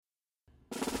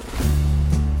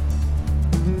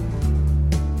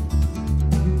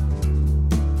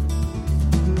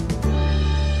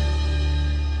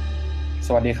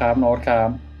วัสดีครับโน้ตครับ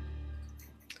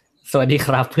สวัสดีค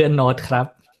รับเพื่อนโน้ตครับ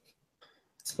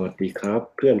สวัสดีครับ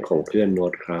เพื่อนของเพื่อนโน้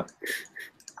ตครับ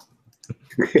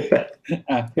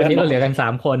วันนี้เราเหลือกัน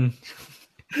3 คน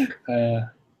เออ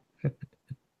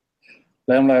เ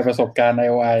ริ่มเลยประสบการณ์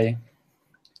IOI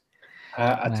พา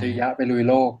อัจฉริยะไปลุย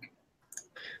โลก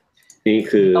นี่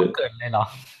คือต้องเกิดเลยเหรอ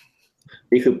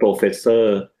นี่คือโปรเฟสเซอ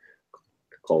ร์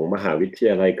ของมหาวิทย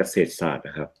าลัยเกษตรศาสตร์น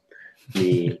ะครับ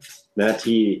มีหน้า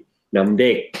ที่นำเ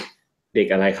ด็ก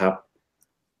อะไรครับ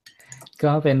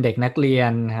ก็เป็นเด็กนักเรีย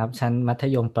นครับชั้นมัธ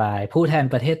ยมปลายผู้แทน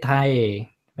ประเทศไทย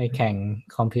ไปแข่ง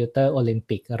คอมพิวเตอร์โอลิม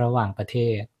ปิกระหว่างประเท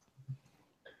ศ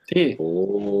ที่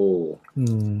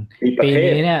ปี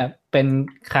นี้เนี่ยเป็น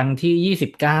ครั้งที่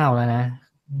29แล้วนะ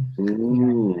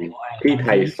ที่ไท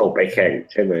ยส่งไปแข่ง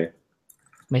ใช่ไหม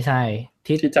ไม่ใช่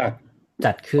ที่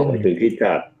จัดขึ้นถึงที่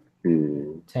จัด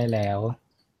ใช่แล้ว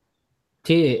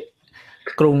ที่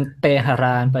กรุงเตหะร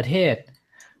านประเทศ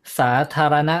สาธา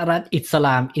รณรัฐอิสล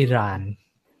ามอิหร่าน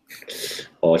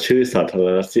ชื่อสาธารณ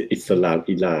รัฐอิสลาม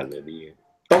อิหร่านนะนี่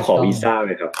ต้องขอวีซ่าไห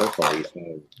มครับต้องขอ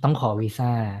วีซ่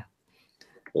า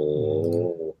โอ้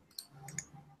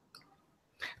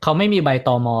เขาไม่มีใบต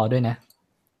ม.ด้วยนะ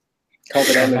เข้าไป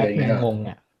ได้เลยงง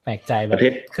อ่ะแปลกใจแบบ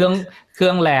เครื่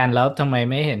องแลนแล้วทำไม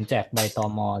ไม่เห็นแจกใบต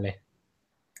ม.เลย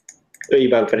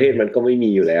บางประเทศมันก็ไม่มี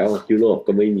อยู่แล้วยุโรป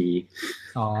ก็ไม่มี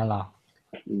เหรอ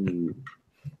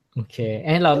โอเค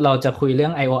เราจะคุยเรื่อ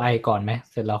ง IOI ก่อนไหม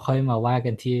เสร็จเราค่อยมาว่า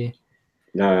กันที่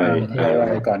ได้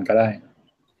IOI ก่อนก็ได้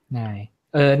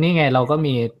นี่ไงเราก็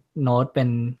มีโน้ตเป็น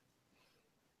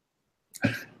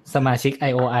สมาชิก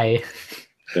IOI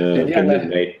เป็นหนึ่ง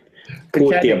ในผู้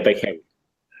เตรียมไปแข่ง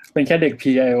เป็นแค่เด็ก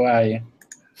PIOI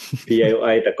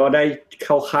แต่ก็ได้เ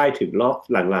ข้าค่ายถึงรอบ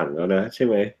หลังๆแล้วนะใช่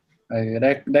ไหม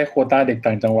ได้โควต้าเด็ก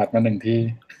ต่างจังหวัดมา1 ที่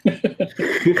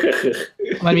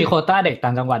มันมีโควต้าเด็กต่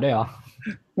างจังหวัดด้วยเหรอ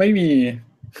ไม่มี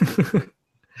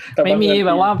ไม่มีแ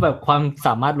บบว่าแบบความส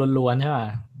ามารถล้วนๆใช่ป่ะ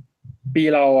ปี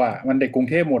เราอ่ะมันเด็กกรุง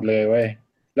เทพหมดเลยเว้ย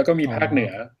แล้วก็มีภาคเหนื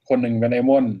อคนหนึ่งเป็นไอ้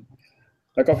ม่น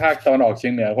แล้วก็ภาคตะวันออกเฉี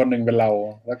ยงเหนือคนหนึ่งเป็นเรา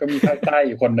แล้วก็มีภาคใต้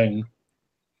อีกคนหนึ่ง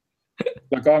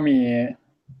แล้วก็มี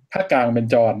ภาคกลางเป็น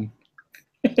จอน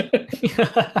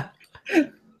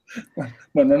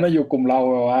เหมือนมันมาอยู่กลุ่มเรา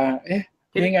แบบว่าเอ๊ะ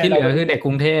ที่เหลือคือเด็กก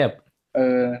รุงเทพ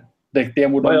เด็กเตรียม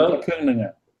อุดมเครื่องนึงอ่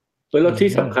ะแล้วที่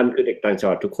สำคัญคือเด็กต่างจัง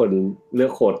หวัดทุกคนเลือ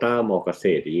กโควต้ามอเกษ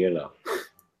ตรอย่างเงี้ยเหรอ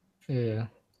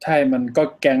ใช่มันก็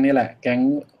แก๊งนี่แหละแก๊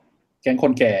งค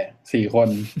นแก่4 คน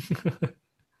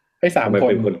3 คน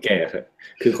เป็นคนแก่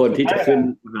คือคนที่จะขึ้น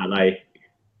มหาลัย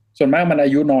ส่วนมากมันอ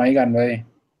ายุน้อยกันเว้ย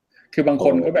คือบางค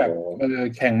นก็แบบ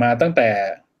แข่งมาตั้งแต่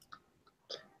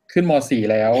ขึ้นม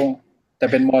.4 แล้วแต่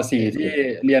เป็นม.4 ที่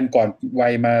เรียนก่อนวั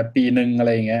ยมาปีนึงอะไ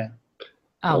รอย่างเงี้ย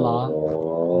เหรอ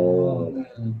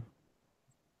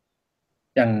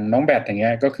อย่างน้องแบทอย่างเงี้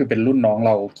ยก็คือเป็นรุ่นน้องเ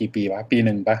รากี่ปีวะปี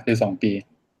1ปะหรือ2 ปี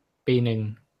ปี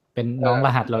1เป็นน้องร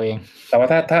หัสเราเองแต่ว่า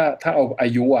ถ้าเอาอา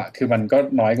ยุอ่ะคือมันก็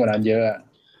น้อยกว่านั้นเยอะ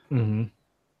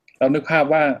เรานึกภาพ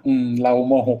ว่าเรา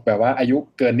ม.6 แบบว่าอายุ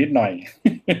เกินนิดหน่อย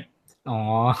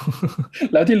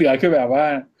แล้วที่เหลือคือแบบว่า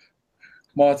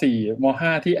ม.4 ม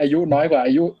.5 ที่อายุน้อยกว่าอ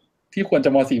ายุที่ควรจ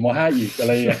ะม.4 ม.5 อีกอะไ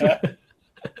รอย่างเงี้ย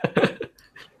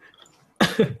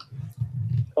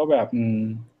ก็แบบ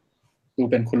ดู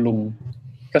เป็นคุณลุง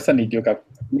ก็สนิทอยู่กับ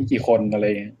ไม่กี่คนอะไร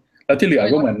แล้วที่เหลือ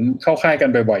ก็เหมือนเข้าค่ายกัน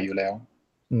บ่อยๆอยู่แล้ว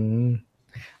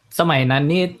สมัยนั้น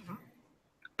นี่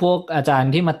พวกอาจาร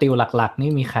ย์ที่มาติวหลักๆนี่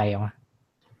มีใครอ่ะ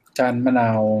อาจารย์มะนา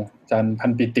วอาจารย์พั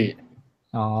นปิติ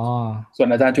ส่วน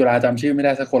อาจารย์จุฬาจำชื่อไม่ไ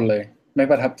ด้สักคนเลยไม่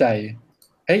ประทับใจ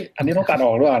อันนี้ต้องตัดอ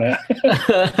อกหรือเปล่าเนี่ย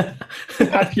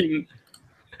พาดพิง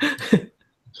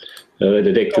เ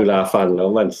ดี๋ยวเด็กจุฬาฟังแล้ว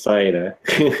มันไส้นะ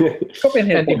ก็เป็นเ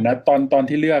หตุผลนะตอน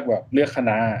ที่เลือกคณ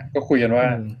ะก็คุยกันว่า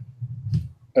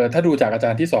ถ้าดูจากอาจา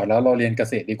รย์ที่สอนแล้วเราเรียนเก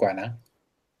ษตรดีกว่านะ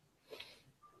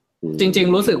จริง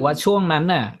ๆรู้สึกว่าช่วงนั้น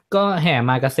น่ะก็แห่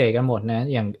มาเกษตรกันหมดนะ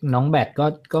อย่างน้องแบท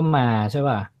ก็มาใช่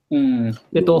ป่ะ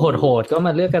คือตัวโหดๆก็ม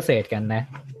าเลือกเกษตรกันนะ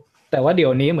แต่ว่าเดี๋ย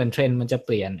วนี้เหมือนเทรนด์มันจะเป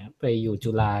ลี่ยนไปอยู่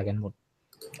จุฬากันหมด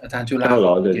อาจารย์จุฬา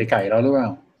ไก่แล้วหรือเปล่า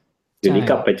เดี๋ยวนี้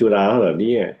กลับไปจุฬาเหรอเ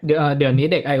นี่ยเดี๋ยวนี้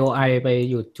เด็ก IOI ไป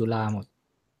อยู่จุฬาหมด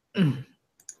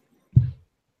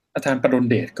อาจารย์ประดล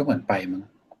เดชก็เหมือนไปมั้ง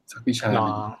สักวิชา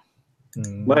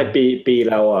ไม่ปี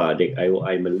เราเด็ก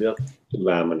IOI มันเลือกจุ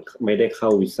ฬามันไม่ได้เข้า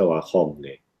วิศวะคอมไง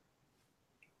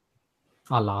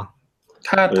เหรอ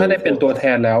ถ้าได้เป็นตัวแท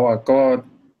นแล้วก็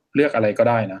เลือกอะไรก็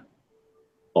ได้นะ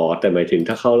แต่หมายถึง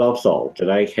ถ้าเข้ารอบ2จะ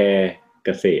ได้แค่เก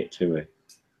ษตรใช่ไหม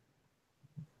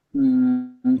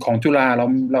ของจุฬา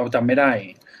เราจำไม่ได้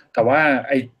แต่ว่าไ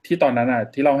อ้ที่ตอนนั้น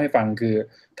ที่เล่าให้ฟังคือ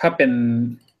ถ้าเป็น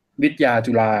วิทยา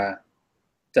จุฬา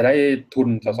จะได้ทุน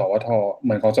สสวทเห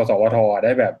มือนของสสวทไ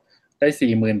ด้แบบ ได้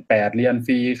48,000เรียนฟ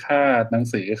รีค่าหนัง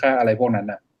สือค่าอะไรพวกนั้น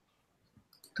น่ะ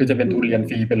คือจะเป็นทุนเรียน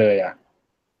ฟรีไปเลยอ่ะ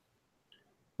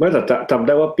ไม่แต่จำไ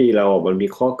ด้ว่าปีเรามันมี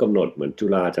ข้อกำหนดเหมือนจุ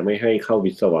ฬาจะไม่ให้เข้า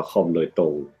วิศวะคอมโดยตร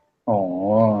งอ๋อ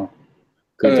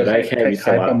คือจะได้แค่วิศค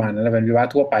ล้ายวะๆประมาณนั้นเป็นวิศวะ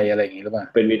ทั่วไปอะไรอย่างงี้หรือเปล่า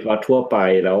เป็นวิศวะทั่วไป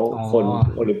แล้วคน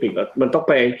โอลิมปิกมันต้อง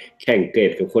ไปแข่งเกร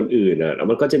ดกับคนอื่นแล้ว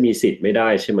มันก็จะมีสิทธิ์ไม่ได้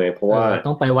ใช่ไหมเพราะว่า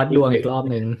ต้องไปวัดดวงอีกรอบ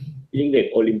นึงยิ่งเด็ก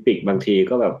โอลิมปิกบางที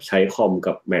ก็แบบใช้คอม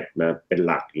กับแมทมาเป็น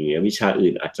หลักอย่างเงี้ยวิชา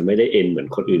อื่นอาจจะไม่ได้เอ็นเหมือน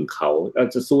คนอื่นเขา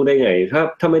จะสู้ได้ไง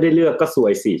ถ้าไม่ได้เลือกก็ซว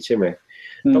ยสิใช่ไหม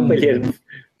ต้องไปเรี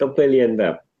ยนแบ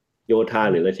บโยธา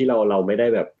หรืออะไรที่เราไม่ได้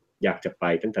แบบอยากจะไป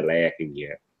ตั้งแต่แรกอย่างเงี้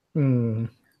ย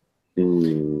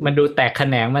มันดูแตกแข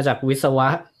นงมาจากวิศวะ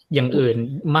อย่างอื่น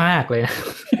มากเลยนะ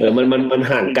มัน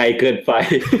ห่างไกลเกินไป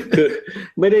คือ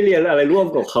ไม่ได้เรียนอะไรร่วม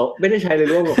กับเขาไม่ได้ใช้อะไร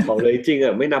ร่วมกับเขาเลยจริงอ่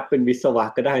ะไม่นับเป็นวิศวะ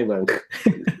ก็ได้มั้ง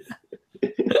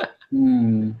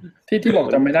ที่บอก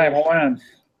จำไม่ได้เพราะว่า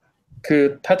คือ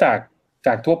ถ้าจ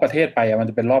ากทั่วประเทศไปมัน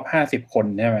จะเป็นรอบ50 คน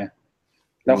ใช่ไหม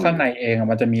แล้วข้างในเอง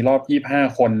มันจะมีรอบ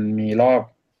25 คนมีรอบ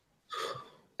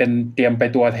เป็นเตรียมไป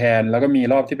ตัวแทนแล้วก็มี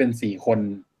รอบที่เป็น4 คน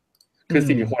คือ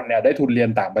4 คนเนี่ยได้ทุนเรียน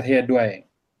ต่างประเทศด้วย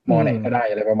มอไหนก็ได้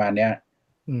อะไรประมาณเนี้ย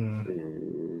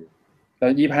แล้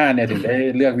ว25เนี่ยถึงได้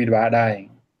เลือกวิศวะได้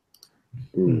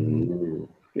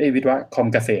วิศวะคอม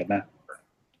เกษตรนะ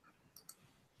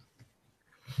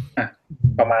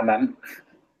ประมาณนั้น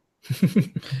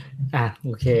โ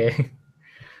อเค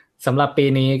สำหรับปี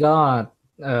นี้ก็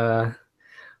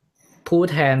ผู้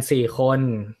แทน4 คน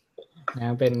นะ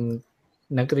เป็น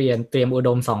นักเรียนเตรียมอุด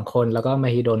ม2 คนแล้วก็ม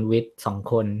หิดลวิทย์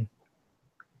2 คน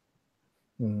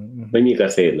ไม่มีเก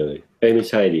ษตรเลยไม่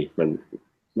ใช่ดิมัน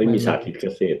ไม่มีสาธิตเก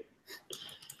ษตร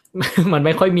มันไ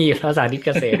ม่ค่อยมีสาธิตเ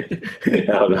กษตร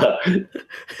เอาละ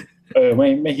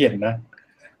ไม่เห็นนะ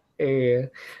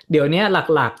เดี๋ยวนี้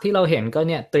หลักๆที่เราเห็นก็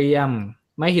เนี่ยเตรียม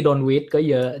มหิดลวิทย์ก็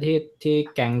เยอะที่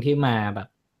แก๊งที่มาแบบ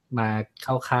มาเ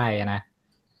ข้าค่ายนะ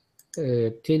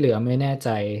ที่เหลือไม่แน่ใจ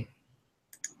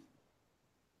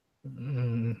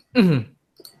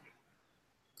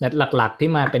แต่หลักๆที่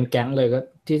มาเป็นแก๊งเลยก็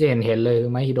ที่จะเห็นเลยคื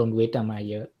อมหิดลวิทย์มา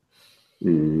เยอะ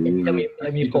จะ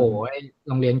มีโผล่ไอ้โ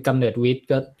รงเรียนกำเนิดวิทย์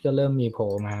ก็เริ่มมีโผล่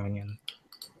มาเหมือนกัน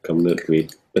กำเนิดวิท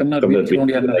ย์โรง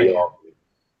เรียนอะไร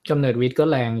กำเนิดวิทย์ก็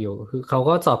แรงอยู่คือเขา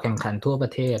ก็สอบแข่งขันทั่วปร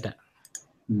ะเทศ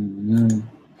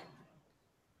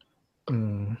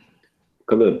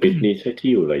กำเนิดวิทย์นี่ใช่ที่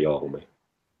อยู่ระยองไหม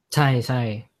ใช่ใช่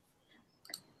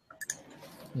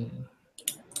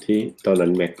ที่ตอนนั้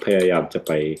นแม็กพยายามจะไ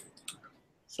ป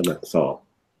สมัครสอบ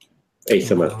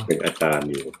สมัครเป็นอาจารย์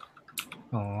อยู่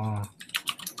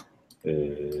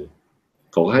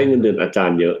เขาให้เงินเดือนอาจาร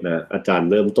ย์เยอะนะอาจารย์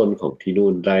เริ่มต้นของที่นู่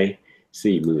นได้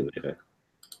 40,000 เลยนะ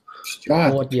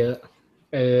โคตรเยอะ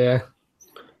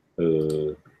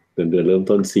เงินเดือนเริ่ม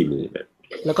ต้น 40,000 นะ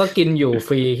แล้วก็กินอยู่ฟ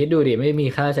รีคิดดูดิไม่มี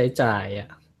ค่าใช้จ่ายอ่ะ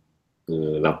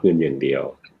รับเงินอย่างเดียว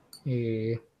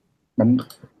มัน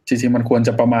จริงๆมันควรจ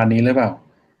ะประมาณนี้หรือเปล่า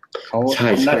เขาท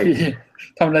ำหน้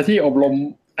าที่อบรม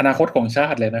อนาคตของชา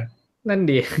ติเลยนะนั่น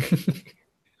ดี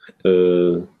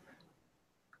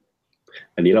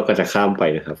อันนี้เราก็จะข้ามไป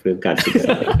นะครับเรื่องการศึกษ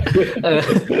า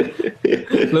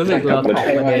รู้สึกเรา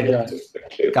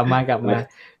กลับมา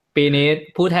ปีนี้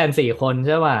ผู้แทน4 คนใ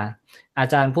ช่ป่ะอา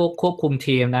จารย์พวกควบคุม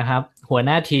ทีมนะครับหัวห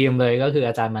น้าทีมเลยก็คือ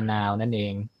อาจารย์มะนาวนั่นเอ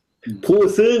งผู้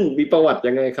ซึ่งมีประวัติ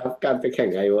ยังไงครับการไปแข่ง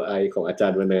IOI ของอาจา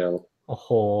รย์มะนาวโอ้โห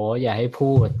อย่าให้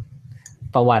พูด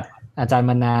ประวัติอาจารย์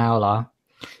มะนาวเหรอ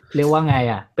เรียกว่าไง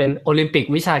เป็นโอลิมปิก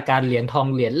วิชาการเหรียญทอง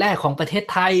เหรียญแรกของประเทศ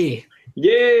ไทยเ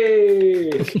ย้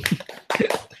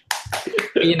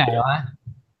ปีไหนวะ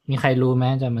มีใครรู้ไหม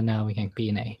อาจารย์มะนาวไปแข่งปี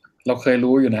ไหนเราเคย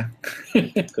รู้อยู่นะ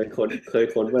เคย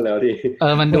ค้นมาแล้วดิ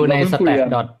มันดูใน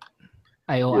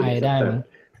stat.ioi ได้มั้ง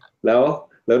แล้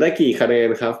วได้กี่คะแนน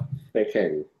ครับในแข่ง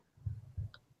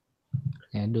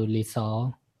เนี่ยดูรีซอร์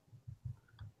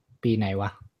ปีไหนว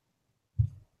ะ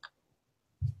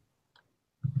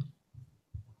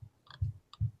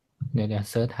เดี๋ยว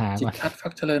เสิร์ชหาก่อนจิตทัศน์ฟั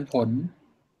กเจริญผล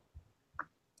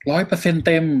 100% เ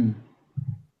ต็ม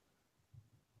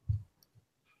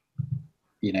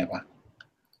ปีไหนวะ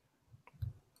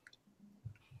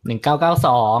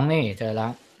1992นี่เจอแล้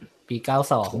วปี92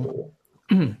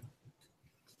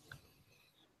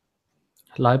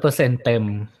 100% เต็ม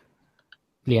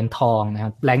เหรียญทองนะค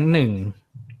รับแรงค์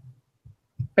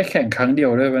 1ไปแข่งครั้งเดีย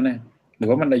วด้วยป่ะเนี่ยหรือ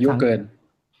ว่ามันอายุเกิน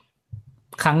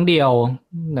ครั้งเดียว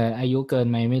แต่อายุเกิน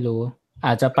ไหมไม่รู้อ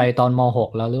าจจะไปตอนม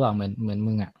.6 แล้วหรือเปล่าเหมือน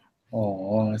มึง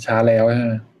ช้าแล้วใช่ไ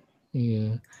หม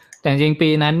แต่จริงปี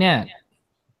นั้นเนี่ย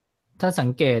ถ้าสัง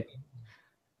เกต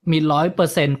มี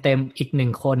 100% เต็มอีก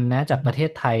1 คนนะจากประเท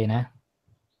ศไทยนะ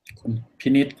คุณพิ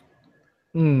นิจ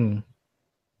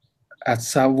อั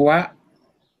ศวะ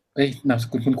เอ้ยนามส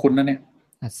กุลคุ้นๆนะเนี่ย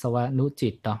อัศวนุจิ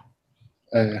ตต่อ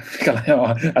กันแล้ว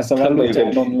อัศวะลุจา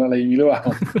นนท์อะไรอย่างนี้หรือเปล่า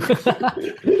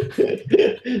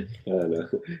นะ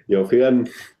เดี๋ยวเพื่อ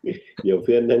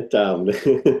นนั่งจามเลย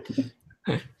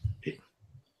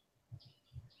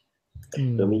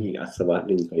แล้วมีอีกอัศวะห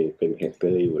นึ่งไปเป็นแฮกเก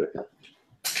อร์อยู่นะครับ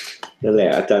นั่นแหละ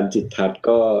อาจารย์จิตทัศน์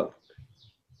ก็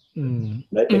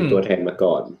ได้เป็นตัวแทนมา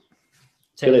ก่อน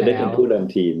ก็เลยได้เป็นผู้น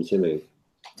ำทีมใช่ไหม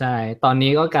ใช่ตอน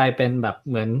นี้ก็กลายเป็นแบบ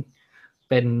เหมือน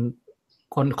เป็น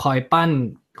คนคอยปั้น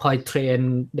คอยเทรน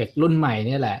เด็กรุ่นใหม่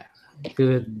นี่แหละคื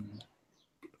อ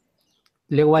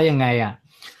เรียกว่ายังไงอ่ะ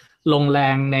ลงแร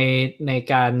งใน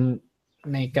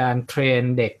การเทรน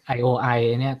เด็ก IOI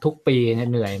เนี่ยทุกปีเนี่ย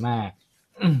เหนื่อยมาก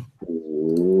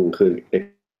คือ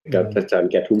กับอาจารย์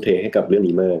แกทุ่มเทให้กับเรื่อง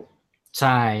นี้มากใ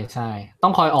ช่ใช่ต้อ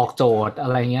งคอยออกโจทย์อะ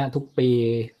ไรเงี้ยทุกปี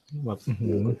แบบ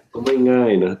ก็ไม่ง่าย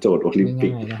นะโจทย์โอลิมปิ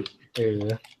ก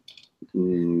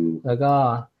แล้วก็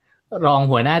รอง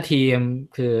หัวหน้าทีม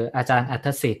คืออาจารย์อัธ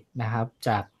สิทธิ์นะครับจ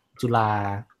ากจุฬา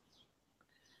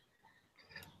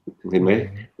เห็นไหม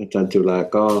อาจารย์จุฬา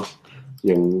ก็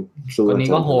ยังสู้คนนี้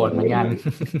ก็โหดเหมือนกัน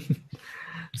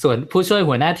ส่วนผู้ช่วย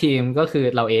หัวหน้าทีมก็คือ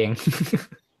เราเอง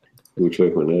ผู้ช่วย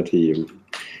หัวหน้าทีม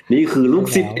นี่คือลูก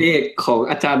ศิษย์เอกของ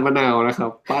อาจารย์มะนาวนะครั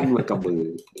บปั้นมากับมือ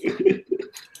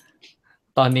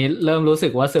ตอนนี้เริ่มรู้สึ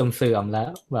กว่าเสื่อมแล้ว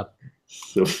แบบ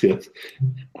เสื่อม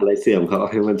อะไรเสื่อมเขา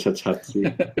ให้มันชัดๆสิ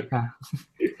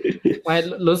ไม่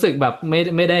รู้สึกแบบไ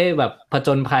ม่ได้แบบผจ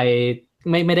ญภัย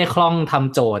ไม่ได้คล่องท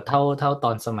ำโจทย์เท่าต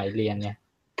อนสมัยเรียนเนี่ย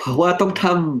เพราะว่าต้องท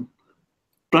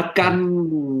ำประกัน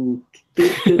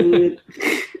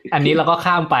อันนี้เราก็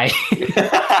ข้ามไป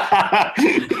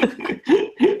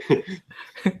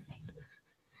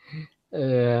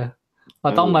พอ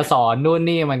ต้องมาสอนนู่น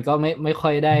นี่มันก็ไม่ค่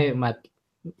อยได้มา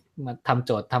ทำโ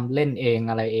จทย์ทำเล่นเอง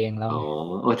อะไรเองแล้ว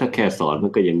ถ้าแค่สอนมั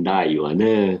นก็ยังได้อยู่เน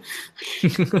อะ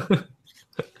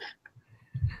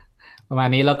ประมาณ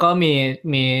นี้แล้วก็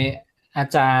มีอา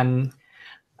จารย์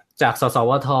จากสส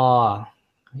วท.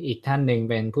อีกท่านหนึ่ง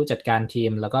เป็นผู้จัดการที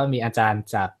มแล้วก็มีอาจารย์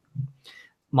จาก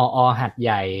มอ.หัดใ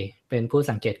หญ่เป็นผู้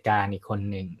สังเกตการณ์อีกคน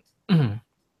หนึ่ง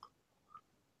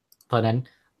เพราะนั้น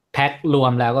แพ็ครว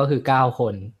มแล้วก็คือ9ค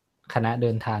นคณะเดิ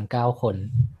นทาง9คน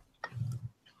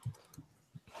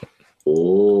โอ้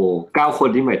9คน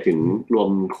ที่หมายถึงรวม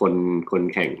คน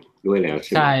แข่งด้วยแล้วใช่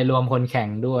ไหมใช่รวมคนแข่ง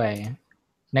ด้วย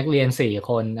นักเรียน4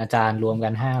คนอาจารย์รวมกั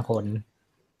น5คน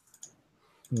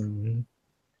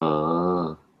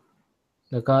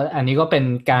แล้วก็อันนี้ก็เป็น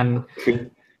การ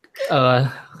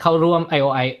เข้าร่วม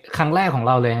IOI ครั้งแรกของ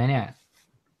เราเลยนะเนี่ย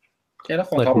แล้ว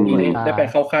ของเขามีได้ไป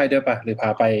เข้าค่ายด้วยป่ะหรือพา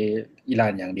ไปอิหร่า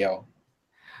นอย่างเดียว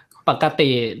ปกติ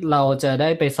เราจะได้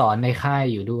ไปสอนในค่าย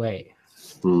อยู่ด้วย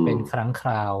เป็นครั้งค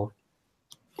ราว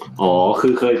คื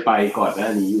อเคยไปก่อนหน้า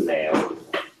นี้อยู่แล้ว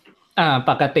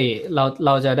ปกติเร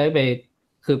าจะได้ไป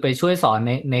คือไปช่วยสอน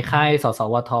ในค่ายสส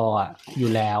วท.อ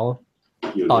ยู่แล้ว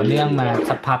ต่อเนื่องมา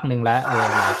สักพักนึงแล้ว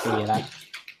หลายปีแล้ว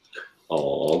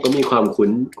ก็มีความ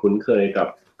คุ้นเคย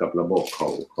กับระบบข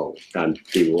องการ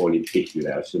ติวโอลิมปิกอยู่แ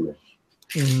ล้วใช่ไหม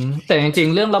แต่จริง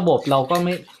ๆเรื่องระบบเราก็ไ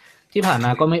ม่ที่ผ่านม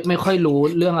าก็ไม่ค่อยรู้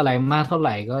เรื่องอะไรมากเท่าไห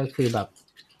ร่ก็คือแบบ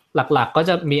หลักๆก็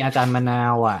จะมีอาจารย์มะนา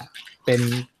วเป็น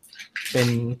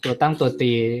ตัวตั้งตัว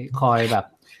ตีค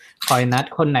อยนัด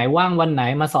คนไหนว่างวันไหน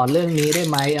มาสอนเรื่องนี้ได้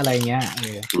ไหมอะไรเงี้ย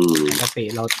ปกติ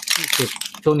เรา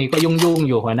ช่วงนี้ก็ยุ่ง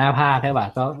อยู่หัวหน้าภาคใช่ป่ะ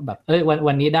ก็แบบ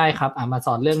วันนี้ได้ครับมาส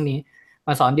อนเรื่องนี้ม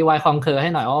าสอน DY Conquer ให้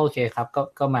หน่อยโอเคครับ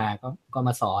ก็ม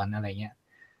าสอนอะไรเงี้ย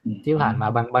ที่ผ่านมา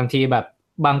บางทีแบบ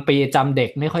บางปีจำเด็ก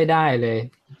ไม่ค่อยได้เลย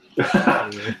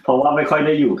เพราะว่าไม่ค่อยไ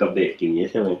ด้อยู่กับเด็กอย่างนี้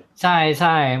ใช่ไหมใ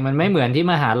ช่มันไม่เหมือนที่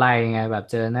มหาลัยไงแบบ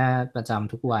เจอหน้าประจ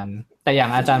ำทุกวันแต่อย่า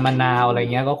งอาจารย์มะนาวอะไร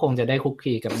เงี้ยก็คงจะได้คุก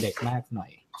คีกับเด็กมากหน่อ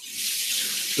ย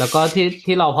แล้วก็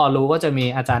ที่เราพอรู้ก็จะมี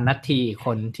อาจารย์นัททีอีกค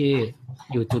นที่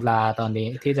อยู่จุฬาตอนนี้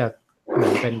ที่จะเหมื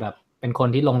อนเป็นแบบเป็นคน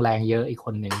ที่ลงแรงเยอะอีกค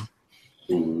นนึง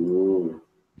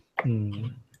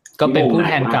ก็เป็นผู้แ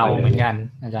ทนเก่าเหมือนกัน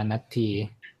อาจารย์นัทที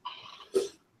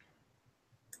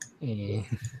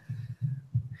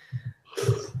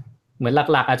เหมือน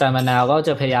หลักๆอาจารย์มะนาวก็จ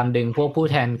ะพยายามดึงพวกผู้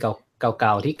แทนเก่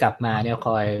าๆที่กลับมาเนี่ยค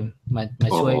อยมา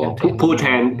ช่วยกันผู้แท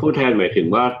นหมายถึง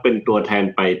ว่าเป็นตัวแทน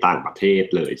ไปต่างประเทศ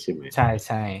เลยใช่ไหมใ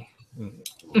ช่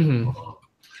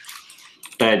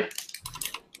แต่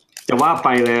จะว่าไป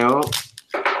แล้ว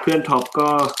เพื่อนท็อปก็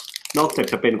นอกจาก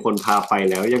จะเป็นคนพาไป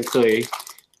แล้วยังเคย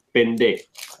เป็นเด็ก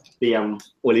เตรียม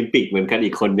โอลิมปิกเหมือนกัน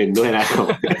อีกคนหนึ่งด้วยนะครับ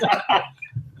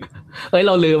เ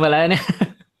ราลืมมาแล้วเนี่ย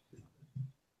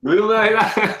ลืมเลยนะ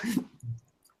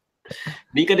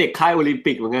นี่ก็เด็กค่ายโอลิม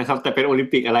ปิกเหมือนกันครับแต่เป็นโอลิม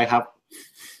ปิกอะไรครับ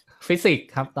ฟิสิกส์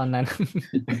ครับตอนนั้น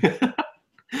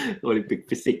โอลิมปิก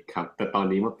ฟิสิกส์ครับแต่ตอน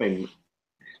นี้มาเป็น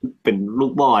เป็นลู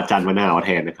กหม้ออาจารย์มะนาวแท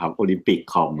นนะครับโอลิมปิก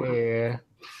คอม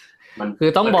มันคื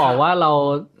อต้องบอกว่าเ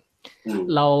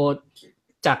รา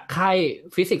จากค่าย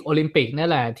ฟิสิกส์โอลิมปิกนั่น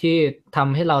แหละที่ท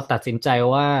ำให้เราตัดสินใจ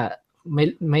ว่า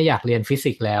ไม่อยากเรียนฟิ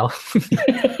สิกส์แล้ว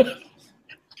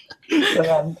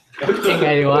ยังไง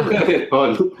วะ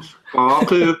อ๋อ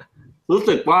คือรู้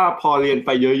สึกว่าพอเรียนไป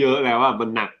เยอะๆแล้วมัน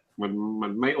หนักมั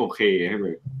นไม่โอเคใช่ไหม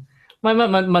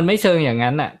มันไม่เชิงอย่าง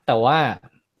นั้นน่ะแต่ว่า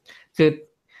คือ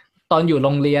ตอนอยู่โร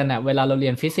งเรียนน่ะเวลาเราเรี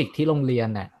ยนฟิสิกส์ที่โรงเรียน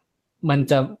น่ะมัน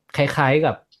จะคล้ายๆ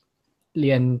กับเ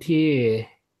รียนที่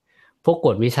พวกก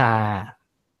ฎวิชา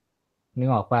นึก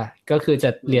ออกป่ะก็คือจะ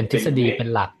เรียนทฤษฎีเป็น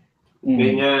หลัก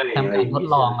ง่ายๆทำการทด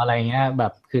ลองอะไรเงี้ยแบ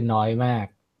บคือน้อยมาก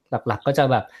หลักๆก็จะ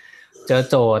แบบเจอ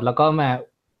โจทย์แล้วก็ม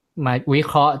าวิ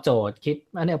เคราะห์โจทย์คิด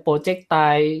อันเนี้ยโปรเจกต์ตา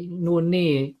ยนู่นนี่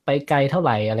ไปไกลเท่าไห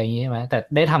ร่อะไรอย่างงี้ใช่ไหมแต่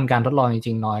ได้ทำการทดลองจ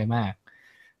ริงๆน้อยมาก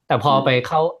แต่พอไปเ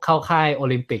ข้าค่ายโอ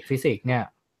ลิมปิกฟิสิกส์เนี่ย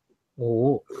โอ้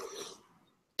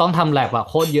ต้องทำแลบอะ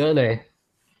โคตรเยอะเลย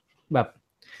แบบ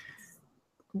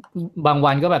บาง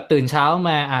วันก็แบบตื่นเช้า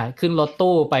มาขึ้นรถ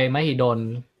ตู้ไปมหิดล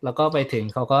แล้วก็ไปถึง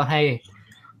เขาก็ให้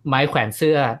ไม้แขวนเ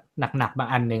สื้อหนักๆมา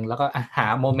อันนึงแล้วก็หา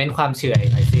โมเมนต์ความเฉื่อย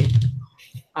หน่อยสิ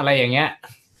อะไรอย่างเงี้ย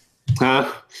ฮะ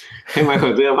ให้ไม้แขว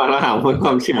นเสื้อมาแล้วหาโมเมนต์ค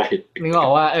วามเฉื่อยนึกบอ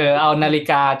กว่าเอานาฬิ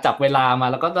กาจับเวลามา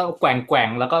แล้วก็ต้องแกว่ง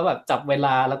แล้วก็แบบจับเวล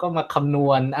าแล้วก็มาคำน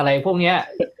วณอะไรพวกเนี้ย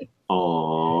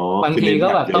บางทีก็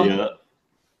แบบต้อง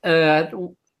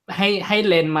ให้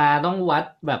เลนมาต้องวัด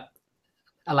แบบ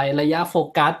อะไรระยะโฟ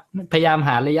กัสพยายามห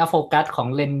าระยะโฟกัสของ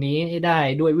เลนนี้ให้ได้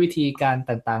ด้วยวิธีการ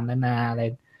ต่างๆนานาอะไร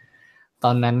ต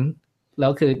อนนั้นแล้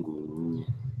วคือ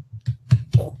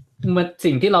มัน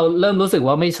สิ่งที่เราเริ่มรู้สึก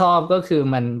ว่าไม่ชอบก็คือ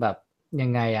มันแบบยั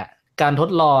งไงอ่ะการทด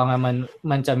ลอง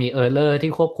มันจะมีเออร์เลอร์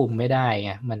ที่ควบคุมไม่ได้ไ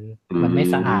งมันไม่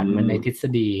สะอาดมันในทฤษ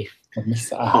ฎีมันไม่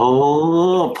สะอาด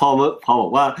พอบอ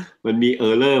กว่ามันมีเออ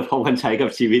ร์เลอร์เพราะมันใช้กับ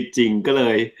ชีวิตจริงก็เล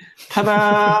ยถ้า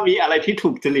มีอะไรที่ถู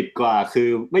กจริตกว่าคือ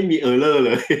ไม่มีเออร์เลอร์เ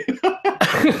ลย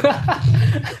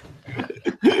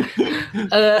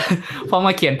พอม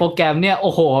าเขียนโปรแกรมเนี่ยโ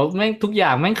อ้โหแม่งทุกอย่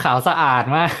างแม่งขาวสะอาด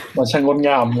มากมันช่างงดง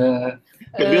ามนะ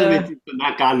เป็นเรื่องในจินตนา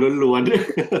การล้วน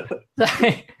ๆใช่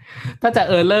ถ้าจะ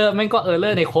เออร์เลอร์แม่งก็เออร์เลอ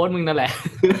ร์ในโค้ดมึงนั่นแหละ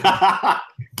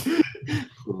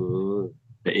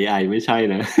แต่ AI ไม่ใช่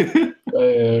นะ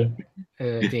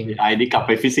จริง AI นี่กลับไ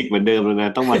ปฟิสิกส์เหมือนเดิมแล้วนะ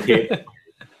ต้องมาเทส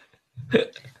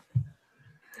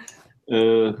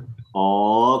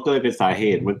ก็เลยเป็นสาเห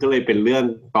ตุมันก็เลยเป็นเรื่อง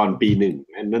ตอนปีหนึ่ง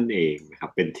นั่นเองนะครับ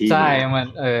เป็นที่ใช่มัน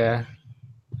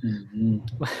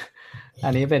อั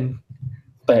นนี้เป็น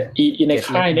แต่อีใน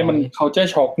ค่ายเนี่ยมัน culture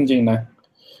shock จริงๆนะ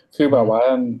คือแบบว่า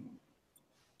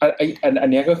อัน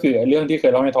นี้ก็คือเรื่องที่เค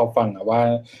ยเล่าให้ท็อปฟังอะว่า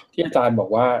ที่อาจารย์บอก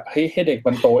ว่าให้เด็ก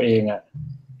มันโตเองอะ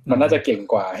มันน่าจะเก่ง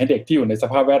กว่าให้เด็กที่อยู่ในส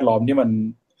ภาพแวดล้อมที่มัน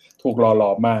ถูกหล่อหล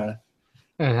อมมา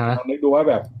ลองนึกดูว่า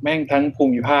แบบแม่งทั้งภู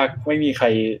มิภาคไม่มีใคร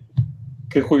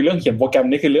คือคุยเรื่องเขียนโปรแกรม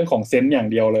นี่คือเรื่องของเซนส์อย่าง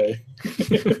เดียวเลย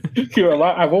คือแบบว่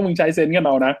าพวกมึงใช้เซนส์กันเ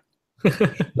อานะ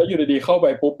แล้วอยู่ดีๆเข้าไป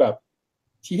ปุ๊บแบบ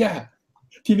เชี่ย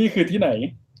ที่นี่คือที่ไหน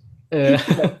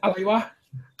อะไรวะ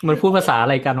มันพูดภาษาอะ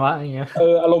ไรกันวะอย่างเงี้ย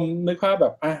อารมณ์นึกภาพแบ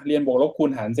บเรียนบวกลบคูณ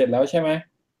หารเสร็จแล้วใช่ไหม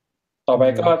ต่อไป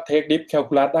ก็เทคดิฟแคล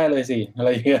คูลัสได้เลยสิอะไร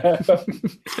อย่างเงี้ย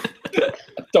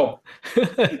จบ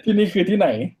ที่นี่คือที่ไหน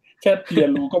แค่เรียน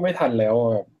รู้ก็ไม่ทันแล้ว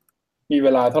แบบมีเว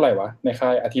ลาเท่าไหร่วะในค่า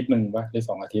ยอาทิตย์หนึ่งป่ะหรือ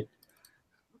2 อาทิตย์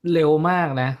เร็วมาก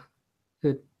นะคื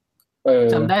อ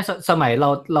จำได้สมัย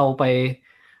เราไป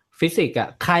ฟิสิกส์อ่ะ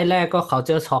ค่ายแรกก็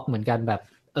culture shock เหมือนกันแบบ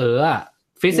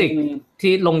ฟิสิกส์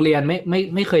ที่โรงเรียน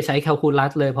ไม่เคยใช้แคลคูลั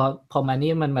สเลยพอมา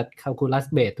นี่มันแบบแคลคูลัส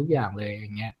เบสทุกอย่างเลยอ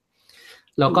ย่างเงี้ย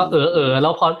แล้วก็แล้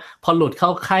วพอหลุดเข้า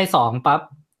ค่าย2ปั๊บ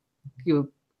คือ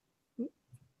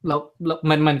แล้ว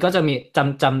มันก็จะมี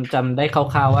จำได้ค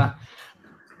ร่าวๆว่า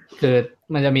คือ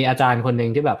มันจะมีอาจารย์คนหนึ่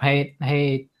งที่แบบให้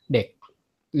เด็ก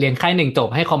เรียนค่าย1จบ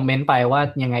ให้คอมเมนต์ไปว่า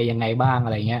ยังไงบ้างอ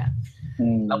ะไรเงี้ย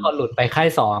แล้วพอหลุดไปค่าย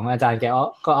2อาจารย์แก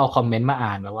ก็เอาคอมเมนต์มา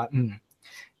อ่านแบบว่า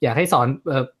อยากให้สอน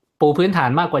ปูพื้นฐาน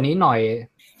มากกว่านี้หน่อย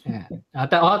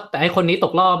แต่ไอคนนี้ต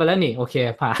กรอบไปแล้วนี่โอเค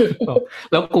ผ่าน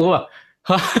แล้วกูแบบ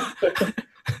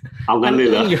เอากันเลย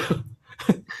เหรอ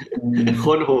โค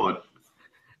ตรโหด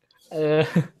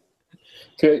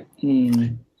คือ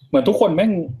เหมือนทุกคนแม่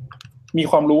งมี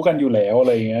ความรู้กันอยู่แล้วอะ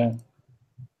ไรเงี้ย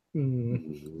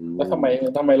แล้วทำไ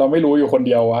มเราไม่รู้อยู่คนเ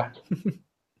ดียววะ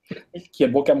เขียน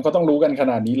โปรแกรมเขาต้องรู้กันข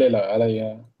นาดนี้เลยเหรออะไรเ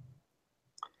งี้ย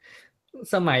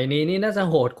สมัยนี้นี่น่าจะ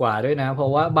โหดกว่าด้วยนะเพรา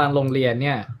ะว่าบางโรงเรียนเ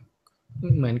นี่ย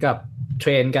เหมือนกับเทร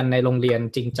นกันในโรงเรียน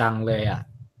จริงจังเลยอ่ะ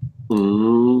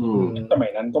สมัย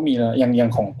นั้นก็มีนะอย่าง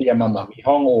ของเตรียมมามี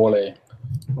ห้องโอเลย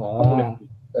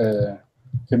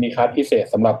คือมีคลาสพิเศษ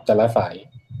สำหรับแต่ละสาย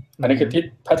อันนี้คือที่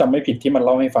ถ้าจำไม่ผิดที่มันเ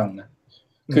ล่าให้ฟังนะ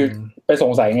คือไปส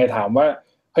งสัยไงถามว่า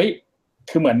เฮ้ย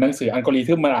คือเหมือนหนังสืออัลกอริ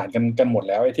ทึมมันอ่านกันหมด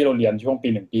แล้วไอ้ที่เราเรียนช่วงปี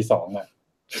1ปี2อ่ะ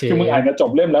คือมึงอ่านกันจ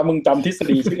บเล่มแล้วมึงจำทฤษ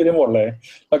ฎีชื่อได้หมดเลย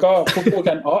แล้วก็พูด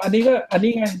กันอ๋ออัน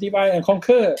นี้ไง divide and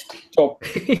conquer จบ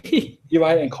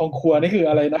divide and conquer นี่คือ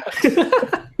อะไรนะ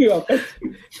คือแบบ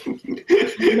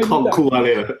ของครัวเล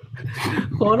ย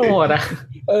โคตรโหดอ่ะ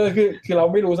คือเรา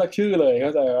ไม่รู้สักชื่อเลยเข้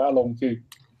าใจว่าอารมณ์คือ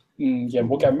เขียนโ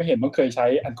ปรแกรมไม่เห็นต้องเคยใช้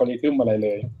อัลกอริทึมอะไรเล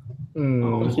ย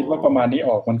ก็คิดว่าประมาณนี้อ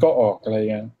อกมันก็ออกอะไร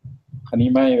เงี้ยอันนี้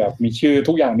ไม่แบบมีชื่อ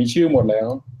ทุกอย่างมีชื่อหมดแล้ว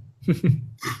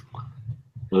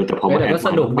แต่พอมาแอดส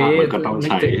นุกดีมันก็ต้องใ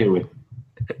ช้ใช่ไหม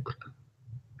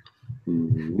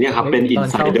เนี่ยครับเป็นอิน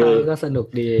ไซเดอร์ก็สนุก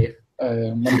ดี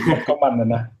มันก็มัน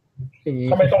นะ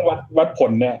ถ้าไม่ต้องวัดผ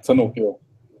ลเนี่ยสนุกอยู่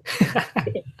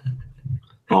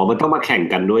มันต้องมาแข่ง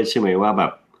กันด้วยใช่ไหมว่าแบ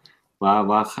บ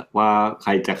ว่าใค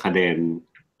รจะคะแนน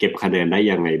เก็บคะแนนได้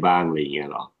ยังไงบ้างอะไรอย่างเงี้ย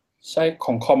หรอใช่ข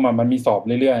องคอมมันมีสอบ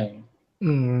เรื่อย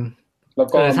ๆแล้ว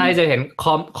ก็ใช่จะเห็น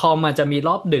คอมมันจะมีร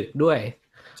อบดึกด้วย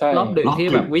รอบดึกที่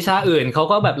แบบวิชาอื่นเขา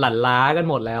ก็แบบหลั่นล้ากัน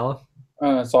หมดแล้ว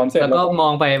สอนเสร็จแล้วก็มอ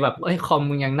งไปแบบคอม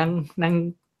มึงยังนั่ง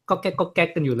ก็แก๊ก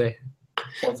กันอยู่เลย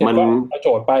มันเอาโจ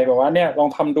ทย์ไปแบบว่าเนี่ยลอง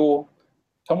ทำดู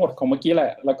ทั้งหมดของเมื่อกี้แหล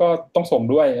ะแล้วก็ต้องส่ง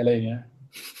ด้วยอะไรอย่างเงี้ย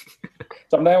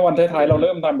จำได้วันท้ายๆเราเ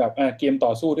ริ่มทำแบบเกมต่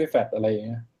อสู้ด้วยแฟลชอะไรอย่างเ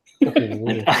งี้ย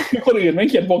คนอื่นไม่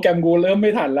เขียนโปรแกรมกูเริ่มไ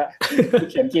ม่ทันละ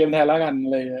เขียนเกมแทนแล้วกันอ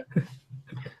ะไรเงี้ย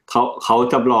เขา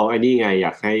จำลองไอ้นี่ไงอย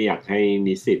ากให้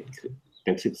นิสิต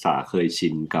นักศึกษาเคยชิ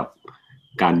นกับ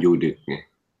การอยู่ดึกไง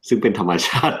ซึ่งเป็นธรรมช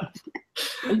าติ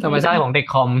ของเด็ก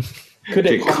คอมคือเ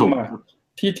ด็กคอม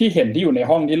ที่เห็นที่อยู่ใน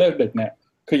ห้องที่เลิกดึกเนี่ย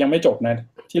คือยังไม่จบนะ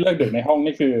ที่เลิกดึกในห้อง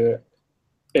นี่คือ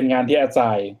เป็นงานที่อาจ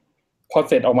ารย์พอ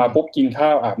เสร็จออกมาปุ๊บกินข้า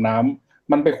วอาบน้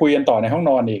ำมันไปคุยกันต่อในห้อง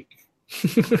นอนอีก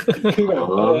คือแบบ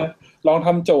ลองท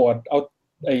ำโจทย์เอา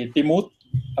ไอ้ติมูส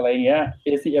อะไรเงี้ย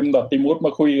acm.timus ม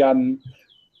าคุยกัน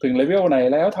ถึงเลเวลไหน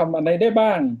แล้วทำอะไรได้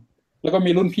บ้างแล้วก็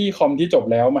มีรุ่นพี่คอมที่จบ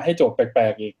แล้วมาให้โจทย์แปล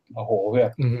กๆอีกโอ้โหแบ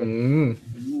บ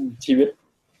ชีวิต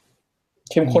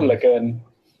เข้มข้นเหลือเกิน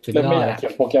เริ่มไม่อยากเขี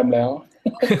ยนโปรแกรมแล้ว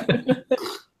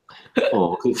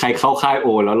คือใครเข้าค่ายโอ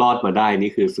แล้วรอดมาได้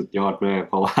นี่คือสุดยอดมาก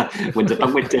เพราะว่ามันจะต้อ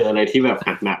งไปเจออะไรที่แบบ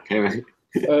หนักๆใช่ไหม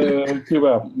คือแ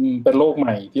บบเป็นโลกให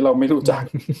ม่ที่เราไม่รู้จัก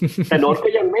แต่โน้ตก็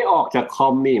ยังไม่ออกจากคอ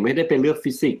มนี่ไม่ได้ไปเลือก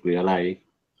ฟิสิกส์หรืออะไร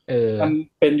มัน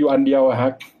เป็นอยู่อันเดียวอะฮ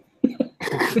ะ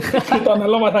คือตอนนั้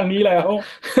นเรามาทางนี้แล้ว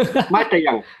ไม่แต่อ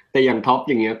ย่างท็อป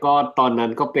อย่างเงี้ยก็ตอนนั้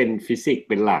นก็เป็นฟิสิกส์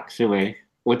เป็นหลักใช่ไหม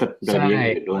โอ้แต่เดี๋ยวนี้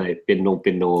อื่นด้วยเป็น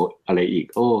โนอะไรอีก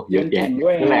เยอะแยะ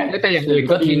นั่นแหละแต่อย่างอื่น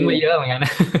ก็ทิ้งไปเยอะเหมือนกันน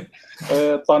ะ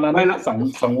ตอนนั้น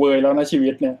สังเวยแล้วนะชี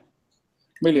วิตเนี่ย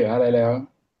ไม่เหลืออะไรแล้ว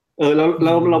แล้ว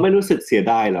เราไม่รู้สึกเสีย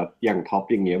ดายหรออย่างท็อป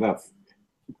อย่างเงี้ยแบบ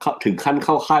ถึงขั้นเ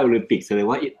ข้าค่ายโอลิมปิกแสดง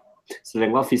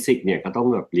ว่าฟิสิกส์เนี่ยก็ต้อง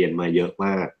แบบเรียนมาเยอะม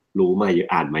ากรู้มาเยอะ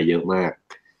อ่านมาเยอะมาก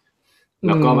แ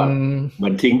ล้วก็แบบมั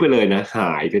นทิ้งไปเลยนะห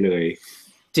ายไปเลย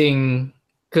จริง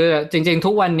คือจริงๆ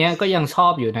ทุกวันนี้ก็ยังชอ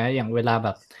บอยู่นะอย่างเวลาแบ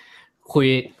บคุย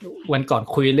วันก่อน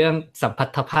คุยเรื่องสัมพัท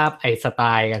ธภาพไอน์สไต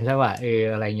ล์กันใช่ป่ะ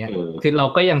อะไรเงี้ยคือเรา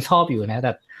ก็ยังชอบอยู่นะแ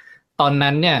ต่ตอน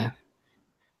นั้นเนี่ย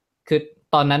คือ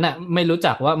ตอนนั้นอ่ะไม่รู้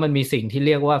จักว่ามันมีสิ่งที่เ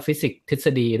รียกว่าฟิสิกส์ทฤษ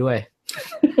ฎีด้วย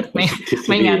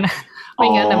ไม่งั้นไม่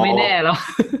แน่แล้ว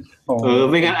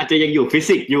ไม่งั้นอาจจะยังอยู่ฟิ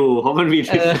สิกส์อยู่เพราะมันมีท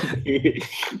ฤษฎี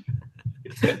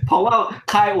เพราะว่า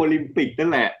ค่ายโอลิมปิกนั่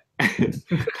นแหละ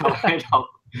ทำให้เรา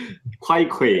ไขว้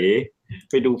เขว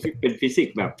ไปดูเป็นฟิสิก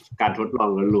ส์แบบการทดลอง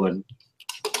ล้วน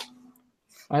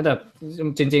ๆแต่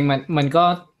จริงๆมันก็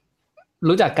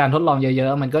รู้จักการทดลองเยอ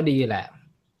ะๆมันก็ดีแหละ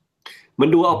มัน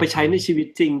ดูเอาไปใช้ในชีวิต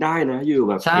จริงได้นะอยู่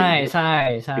แบบใช่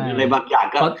อะไรบางอย่าง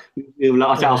ก็เรา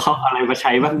จะเอาเข้าอะไรมาใ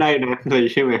ช้บ้างได้นะเลย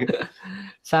ใช่ไหม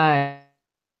ใช่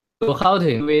ดูเข้า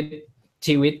ถึง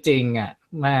ชีวิตจริงอ่ะ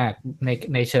มาก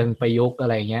ในเชิงประยุกต์อะ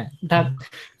ไรเงี้ยถ้า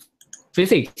ฟิ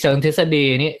สิกส์เชิงทฤษฎี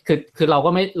นี่คือเรา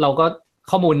ก็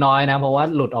ข้อมูลน้อยนะเพราะว่า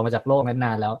หลุดออกมาจากโลกนั้นน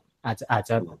านแล้วอาจ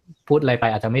จะพูดอะไรไป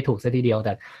อาจจะไม่ถูกซะทีเดียวแ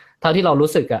ต่เท่าที่เรารู้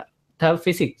สึกอ่ะถ้า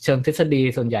ฟิสิกส์เชิงทฤษฎี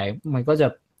ส่วนใหญ่มันก็จะ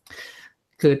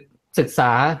คือศึกษ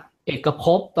าเอกภ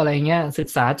พอะไรเงี้ยศึก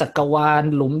ษาจักรวาล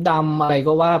หลุมดำอะไร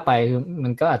ก็ว่าไปมั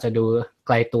นก็อาจจะดูไ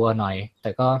กลตัวหน่อยแต่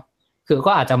ก็คือ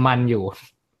ก็อาจจะมันอยู่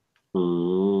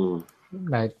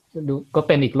แต่ดูก็เ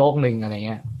ป็นอีกโลกหนึ่งอะไรเ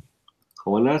งี้ยเขา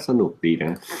ว่าน่าสนุกดีน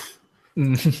ะ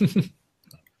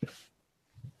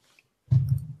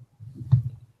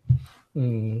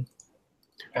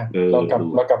เรา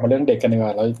กลับมาเรื่องเด็กกันดีกว่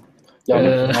าแล้วยาว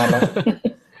มาก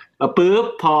แล้วปุ๊บ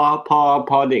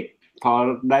พอเด็กพอ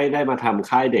ได้มาทำ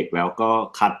ค่ายเด็กแล้วก็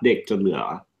คัดเด็กจนเหลื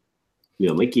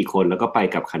อไม่กี่คนแล้วก็ไป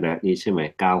กับคณะนี้ใช่ไหม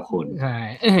9 คนใช่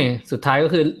สุดท้ายก็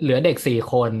คือเหลือเด็ก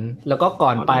4 คนแล้วก็ก่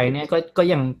อนไปเนี่ยก็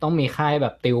ยังต้องมีค่ายแบ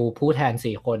บติวผู้แทน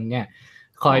4 คนเนี่ย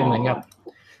คอยเหมือนกับ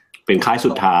เป็นค่ายสุ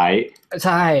ดท้ายใ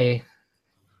ช่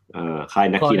ค่าย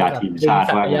นักกีฬาทีมชาติ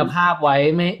ศักยภาพไว้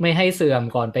ไม่ให้เสื่อม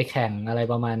ก่อนไปแข่งอะไร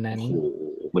ประมาณนั้นโอ้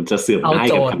มันจะเสื่อมได้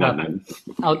กันขนาดนั้น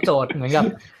เอาโจทย์เหมือนกับ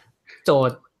โจ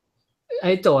ทย์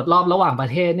โจทย์รอบระหว่างประ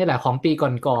เทศนี่แหละของปี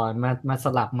ก่อนๆมาส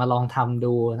ลับมาลองทำ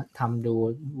ดู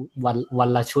วัน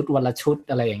ละชุด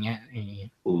อะไรอย่างเงี้ย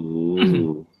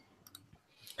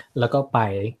แล้วก็ไป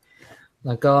แ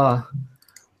ล้วก็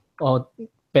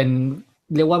เป็น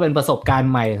เรียกว่าเป็นประสบการณ์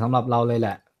ใหม่สำหรับเราเลยแหล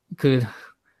ะคือ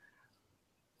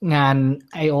งาน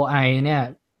IOI เนี่ย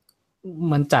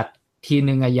มันจัดที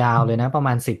นึงยาวเลยนะประม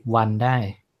าณ10 วันได้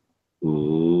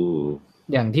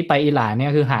อย่างที่ไปอิหร่านเนี่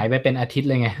ยคือหายไปเป็นอาทิตย์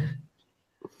เลยไง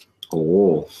โอ้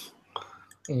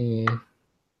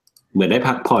เหมือนได้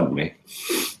พักผ่อนไหม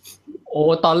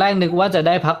ตอนแรกนึกว่าจะไ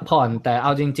ด้พักผ่อนแต่เอ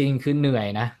าจริงๆคือเหนื่อย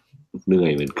นะเหนื่อ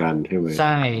ยเหมือนกันใช่ไหมใ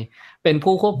ช่เป็น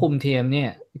ผู้ควบคุมทีมเนี่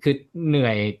ยคือเหนื่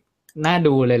อยน่า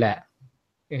ดูเลยแหละ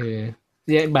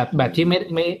แบบที่ไ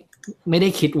ม่ได้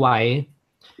คิดไว้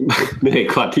เหนื่อย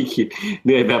กว่าที่คิดเห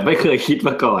นื่อยแบบไม่เคยคิดม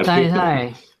าก่อนใช่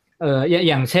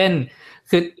อย่างเช่น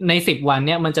คือใน10 วันเ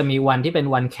นี่ยมันจะมีวันที่เป็น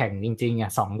วันแข่งจริง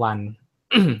ๆ2 วัน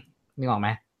นึกออกไหม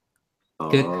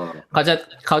คือเ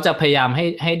ขาจะพยายาม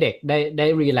ให้เด็กได้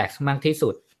รีแลกซ์มากที่สุ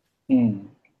ด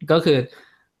ก็คือ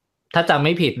ถ้าจำไ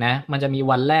ม่ผิดนะมันจะมี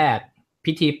วันแรก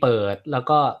พิธีเปิดแล้ว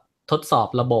ก็ทดสอบ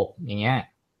ระบบอย่างเงี้ย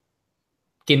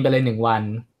กินไปเลย1 วัน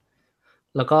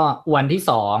แล้วก็วันที่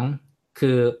2คื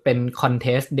อเป็นคอนเท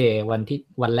สต์เดย์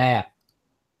วันแรก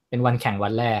เป็นวันแข่งวั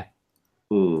นแรก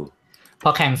พอ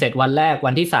แข่งเสร็จวันแรก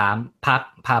วันที่3พัก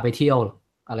พาไปเที่ยว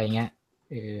อะไรเงี้ย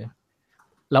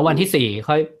แล้ววันที่4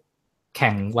ค่อยแ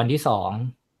ข่งวันที่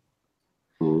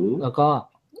2แล้วก็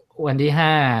วันที่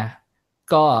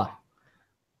5ก็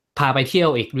พาไปเที่ยว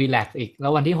อีกรีแลกซ์อีกแล้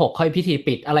ววันที่6ค่อยพิธี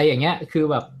ปิดอะไรอย่างเงี้ยคือ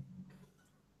แบบ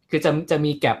คือจะ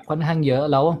มีแก็ปค่อนข้างเยอะ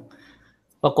แล้ว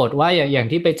ปรากฏว่าอย่าง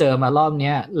ที่ไปเจอมารอบเ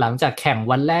นี้ยหลังจากแข่ง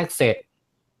วันแรกเสร็จ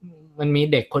มันมี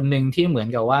เด็กคนนึงที่เหมือน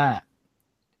กับว่า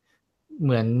เห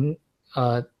มือน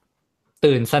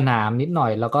ตื่นสนามนิดหน่อ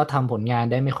ยแล้วก็ทำผลงาน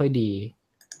ได้ไม่ค่อยดี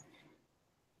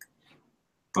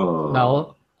แล้ว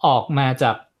ออกมาจ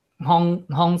าก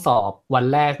ห้องสอบวัน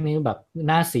แรกนี่แบบ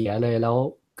น่าเสียเลยแล้ว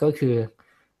ก็คือ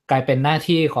กลายเป็นหน้า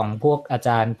ที่ของพวกอาจ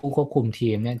ารย์ผู้ควบคุมที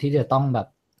มเนี่ยที่จะต้องแบบ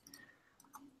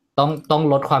ต้อง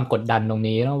ลดความกดดันตรง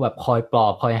นี้ต้องแบบคอยปลอ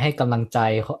บคอยให้กำลังใจ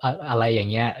อะไรอย่า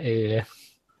งเงี้ย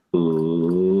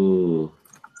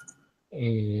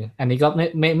อันนี้ก็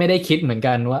ไม่ได้คิดเหมือน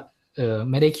กันว่า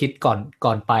ไม่ได้คิด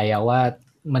ก่อนไปว่า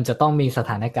มันจะต้องมีส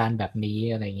ถานการณ์แบบนี้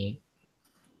อะไรอย่างนี้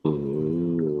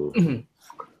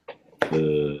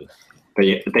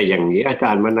แต่อย่างนี้อาจ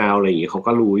ารย์มะนาวอะไรอย่างนี้เขา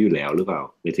ก็รู้อยู่แล้วหรือเปล่า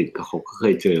ในถึงเขาก็เค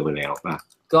ยเจอมาแล้วป่ะ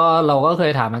ก็เราก็เค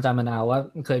ยถามอาจารย์มะนาวว่า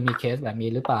เคยมีเคสแบบนี้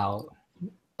หรือเปล่า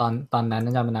ตอนนั้นอ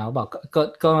าจารย์มะนาวบอก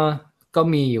ก็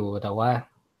มีอยู่แต่ว่า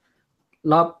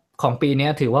รอบของปีนี้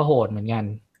ถือว่าโหดเหมือนกัน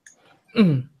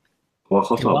เพราะเข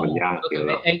าสอบมันยากเยอ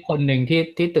ะไอ้คนหนึ่ง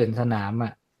ที่ตื่นสนาม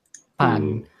ผ่าน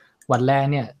วันแรก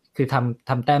เนี่ยคือ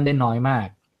ทำแต้มได้น้อยมาก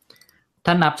ถ้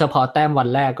านับเฉพาะแต้มวัน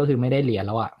แรกก็คือไม่ได้เหรียญแ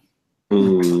ล้ว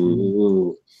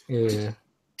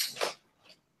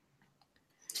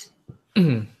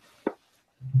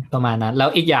ประมาณนั้นแล้ว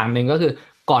อีกอย่างหนึ่งก็คือ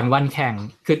ก่อนวันแข่ง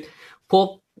คือพ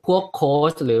วกโค้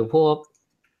ชหรือพ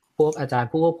วกอาจารย์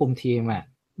ผู้ควบคุมทีม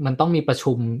มันต้องมีประ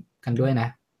ชุมกันด้วยนะ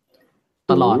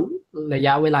ตลอดระย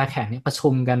ะเวลาแข่งเนี่ยประชุ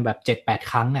มกันแบบ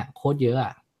 7-8 ครั้งโคตรเยอะ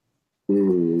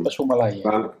ประชุมอะไร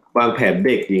วางแผนเ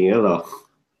ด็กอย่างเงี้ยเหรอ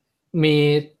มี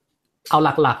เอา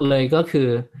หลักๆเลยก็คือ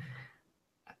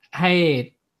ให้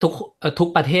ทุก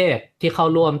ประเทศที่เข้า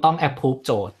ร่วมต้อง approve โ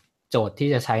จทย์ที่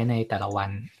จะใช้ในแต่ละวัน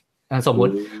สมม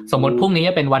ติพรุ่งนี้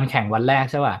เป็นวันแข่งวันแรก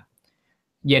ใช่ป่ะ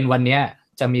เย็นวันนี้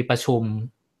จะมีประชุม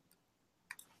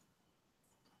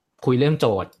คุยเรื่องโจ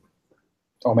ทย์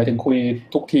หมายถึงคุย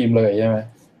ทุกทีมเลยใช่ไหม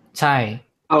ใช่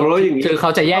เอาแล้วอย่างนี้คือเขา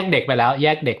จะแยกเด็กไปแล้วแย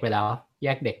กเด็กไป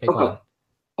ก่อน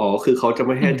คือเขาจะไ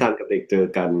ม่ให้อาจารย์กับเด็กเจอ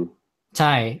กันใ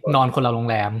ช่นอนคนละโรง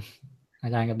แรมอา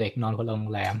จารย์กับเด็กนอนคนละโร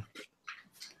งแรม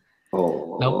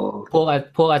แล้ว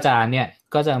พวกอาจารย์เนี่ย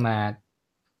ก็จะ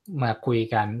มาคุย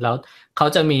กันแล้วเขา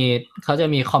จะ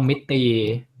มีคอมมิตตี้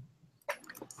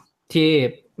ที่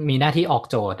มีหน้าที่ออก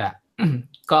โจทย์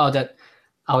ก็จะ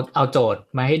เอาโจทย์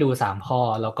มาให้ดู3 ข้อ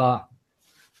แล้วก็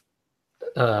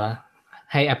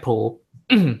ให้ approve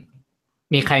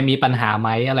มีใครมีปัญหาไหม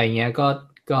อะไรเงี้ย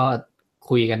ก็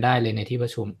คุยกันได้เลยในที่ปร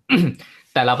ะชุม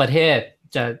แต่ละประเทศ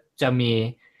จะมี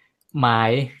ไม้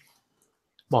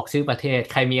บอกชื่อประเทศ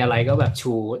ใครมีอะไรก็แบบ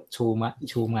ชู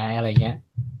ไม้อะไรเงี้ย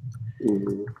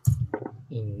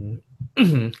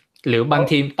หรือบาง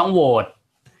ทีต้องโหวต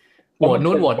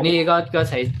นู่นโหวตนี่ก็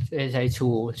ใช้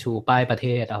ชูป้ายประเท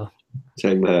ศเอาใ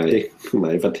ช่ไหมหม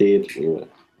ายประเทศ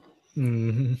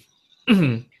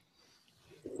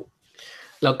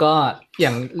แล้วก็อย่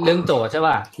างเรื่องโจทย์ใช่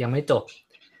ป่ะยังไม่จบ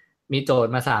มีโจท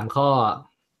ย์มา3ข้อ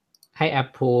ให้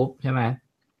approve ใช่ไหม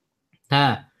ถ้า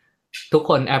ทุก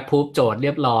คน approve โจทย์เรี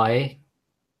ยบร้อย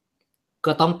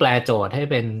ก็ต้องแปลโจทย์ให้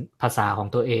เป็นภาษาของ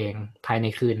ตัวเองภายใน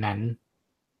คืนนั้น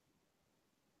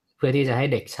เพื่อที่จะให้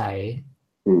เด็กใช้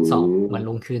สอบวัน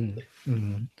รุ่งขึ้น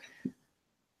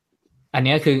อัน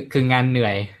นี้คืองานเหนื่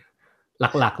อย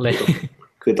หลักๆเลย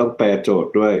คือต้องแปลโจท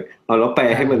ย์ด้วยเอาแล้วแปล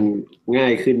ให้มันง่า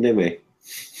ยขึ้นได้ไหม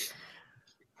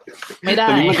ไม่ได้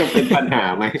ตอนนี้มันจะเป็นปัญหา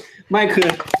ไหมไม่คื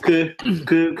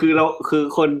อเราคือ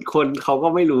คนเขาก็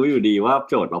ไม่รู้อยู่ดีว่า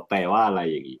โจทย์เราแปลว่าอะไร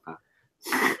อย่างนี้ป่ะ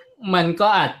มันก็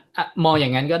อาจมองอย่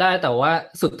างนั้นก็ได้แต่ว่า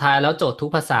สุดท้ายแล้วโจทย์ทุ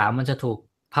กภาษามันจะถูก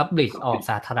พับลิชออก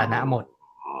สาธารณะหมด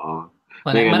เพรา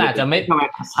ะนั้นมันอาจจะไม่ทำไม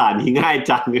ภาษานี้ง่าย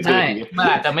จังใช่มัน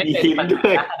อาจจะไม่เป็นปัญห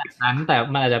าขนาดนั้นแต่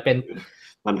มันอาจจะเป็น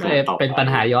ปัญ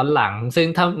หาย้อนหลังซึ่ง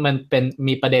ถ้ามันเป็น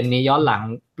มีประเด็นนี้ย้อนหลัง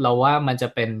เราว่ามันจะ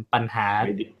เป็นปัญหา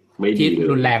ที่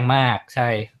รุนแรงมากใช่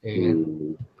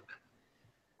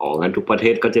งั้นทุกประเท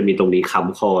ศก็จะมีตรงนี้ค้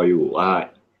ำคออยู่ว่า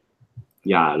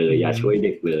อย่าเลยอย่าช่วยเ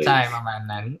ด็กเลยใช่ประมาณ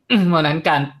นั้นเพราะนั้น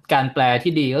การแปล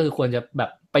ที่ดีก็คือควรจะแบ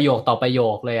บประโยคต่อประโย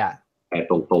คเลยอ่ะแปล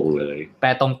ตรงๆเลยแปล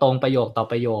ตรงๆประโยคต่อ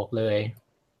ประโยคเลย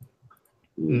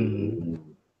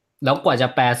แล้วกว่าจะ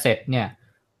แปลเสร็จเนี่ย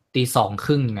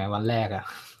 2:30 ไงวันแรกอ่ะ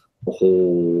โอ้โห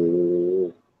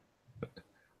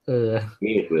เม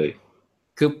ฆเลย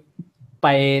คือไ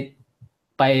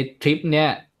ปทริปเนี่ย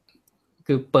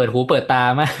คือเปิดหูเปิดตา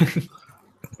มาก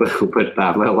เปิดหูเปิดตา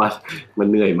มากว่ามัน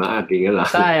เหนื่อยมากจริงๆเหรอ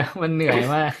ใช่มันเหนื่อย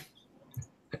มาก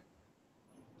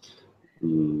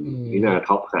นี่นา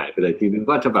ท็อปหายไปเลยทีนึง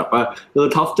ก็จะแบบว่า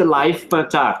ท็อปจะไลฟ์มา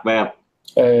จากแบบ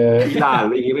ด่านอะ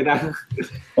ไรอย่างงี้ไม่ได้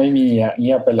ไม่มีอ่ะเ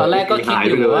งียบไปเลยตอนแรกก็คิดอ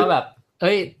ยู่ว่าแบบเ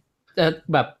อ้ยจะ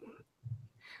แบบ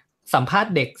สัมภาษ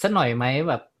ณ์เด็กสักหน่อยไหม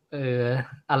แบบ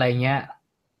อะไรเงี้ย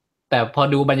แต่พอ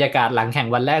ดูบรรยากาศหลังแข่ง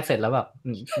วันแรกเสร็จแล้วแบบ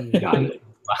อย่าเลย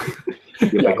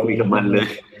อย่าไปคุยกับมันเลย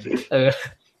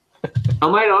เอา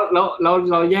ไม่แล้ว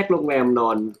เราแยกโรงแรมนอ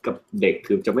นกับเด็ก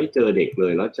คือจะไม่เจอเด็กเล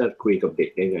ยแล้วจะคุยกับเด็ก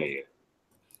ได้ไง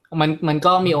มัน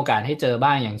ก็มีโอกาสให้เจอบ้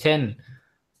างอย่างเช่น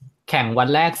แข่งวัน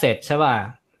แรกเสร็จใช่ป่ะ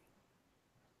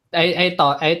ไอ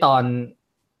ตอน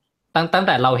ตั้งแ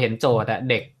ต่เราเห็นโจทย์อะ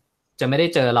เด็กจะไม่ได้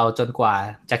เจอเราจนกว่า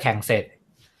จะแข่งเสร็จ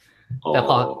แต่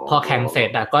พอแข่งเสร็จ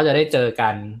อะก็จะได้เจอกั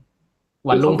น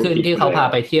วันรุ่งขึ้นที่เขาพา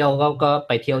ไปเที่ยวก็ไ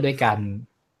ปเที่ยวด้วยกัน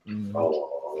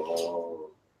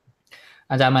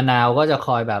อาจารย์มะนาวก็จะค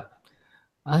อยแบบ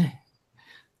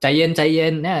ใจเย็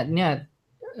นเนี่ย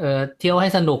เที่ยวให้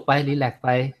สนุกไปรีแลกซ์ไป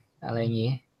อะไรอย่าง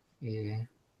นี้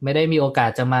ไม่ได้มีโอกาส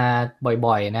จะมา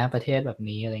บ่อยๆนะประเทศแบบ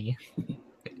นี้อะไรอย่างนี้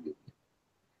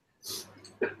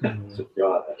สุดย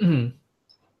อด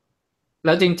แ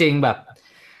ล้วจริงๆแบบ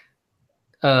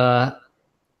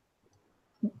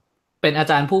เป็นอา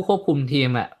จารย์ผู้ควบคุมทีม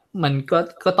อ่ะมัน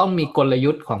ก็ต้องมีกล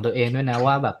ยุทธ์ของตัวเองด้วยนะ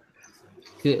ว่าแบบ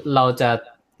คือเรา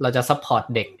จะซัพพอร์ต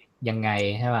เด็กยังไง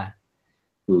ใช่ป่ะ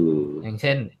อย่างเ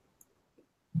ช่น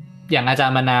อย่างอาจาร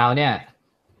ย์มะนาวเนี่ย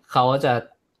เขาจะ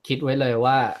คิดไว้เลย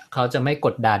ว่าเขาจะไม่ก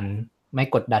ดดัน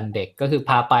เด็กก็คือ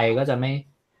พาไปก็จะไม่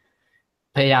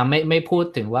พยายามไม่พูด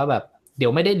ถึงว่าแบบเดี๋ย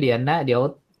วไม่ได้เรียนนะเดี๋ยว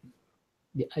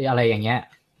อะไรอย่างเงี้ย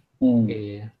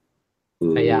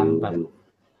พยายามแบบ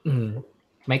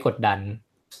ไม่กดดัน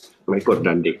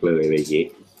เด็กเลยอะไรอย่างงี้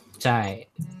ใช่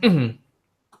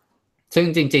ซึ่ง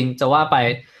จริงๆจะว่าไป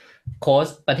โค้ช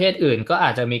ประเทศอื่นก็อ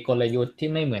าจจะมีกลยุทธ์ที่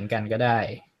ไม่เหมือนกันก็ได้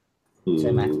ใ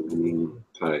ช่ไหม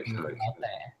ใช่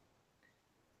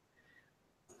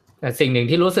แต่สิ่งหนึ่ง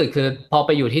ที่รู้สึกคือพอไป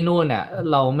อยู่ที่นู่นเนี่ย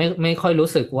เราไม่ค่อยรู้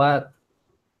สึกว่า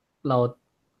เร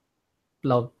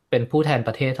าเป็นผู้แทนป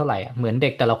ระเทศเท่าไหร่เหมือนเด็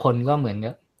กแต่ละคนก็เหมื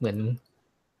อน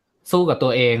สู้กับตั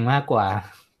วเองมากกว่า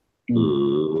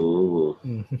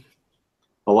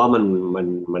เพราะว่ามั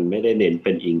นไม่ได้เน้นเ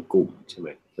ป็นอิงกลุ่มใช่ไหม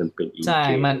มันเป็นอิงใช่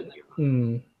มัน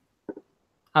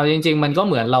เอาจริงๆมันก็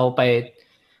เหมือนเราไ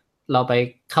ป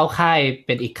เข้าค่ายเ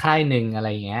ป็นอีกค่ายหนึ่งอะไร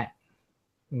อย่างเงี้ย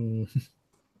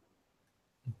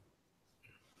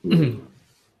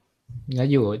แล้ว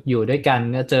อยู่ด้วยกัน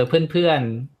แล้วเจอเพื่อน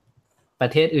ๆประ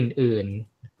เทศอื่น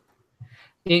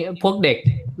ๆนี่พวกเด็ก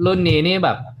รุ่นนี้นี่แบ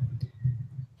บ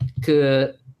คือ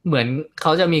เหมือนเข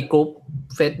าจะมีกลุ่ม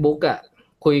Facebook อ่ะ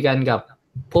คุยกันกับ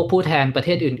พวกผู้แทนประเท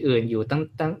ศอื่นๆอยู่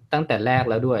ตั้งแต่แรก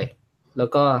แล้วด้วยแล้ว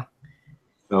ก็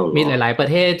มีหลายๆประ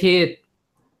เทศที่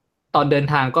ตอนเดิน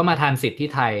ทางก็มาทานสิทธิ์ที่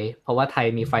ไทยเพราะว่าไทย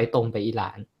มีไฟตรงไปอิหร่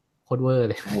านโคตรเวอร์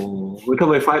เลยโอ้ทำ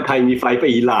ไมไทยมีไฟไป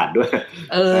อิหร่านด้วย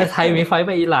ไทยมีไฟไ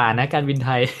ปอิหร่านนะการบินไท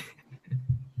ย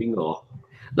จริงเหรอ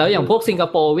แล้วอย่างพวกสิงค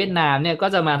โปร์เวียดนามเนี่ยก็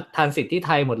จะมาทานสิทธิ์ที่ไ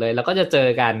ทยหมดเลยแล้วก็จะเจอ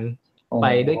กันไป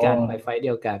ด้วยกันไปไฟเ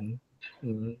ดียวกัน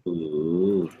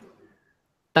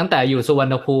ตั้งแต่อยู่สุวร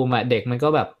รณภูมิอ่ะเด็กมันก็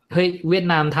แบบ เฮ้ยเวียด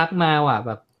นามทักมาว่ะแ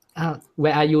บบ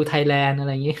where are you Thailand อะไ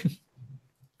รอย่างงี้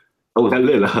ตรงนั้นเ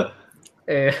ลยเหรอ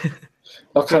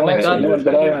แล้วครั้งแรกสุดนี่มันไป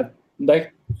ได้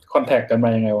คอนแทคกันมา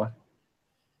ยังไงวะ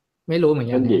ไม่รู้เหมือน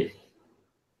กัน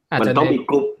มันต้องมี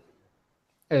กลุ่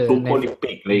มโอลิม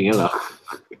ปิกอะไรอย่างเงี้ยเหรอ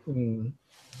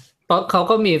เพราะเขา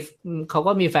ก็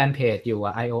มีแฟนเพจอยู่อ่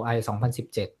ะ IOI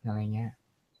 2017อะไรเงี้ย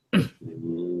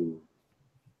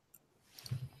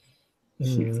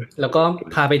แล้วก็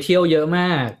พาไปเที่ยวเยอะม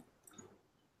าก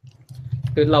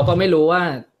คือเราก็ไม่รู้ว่า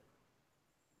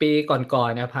ปีก่อน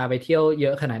ๆเนี่ยพาไปเที่ยวเยอ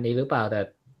ะขนาดนี้หรือเปล่าแต่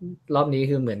รอบนี้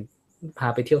คือเหมือนพา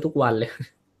ไปเที่ยวทุกวันเลย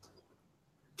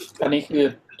อันนี้คือ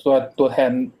ตัวแท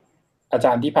นอาจ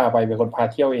ารย์ที่พาไปเป็นคนพา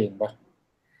เที่ยวเองปะ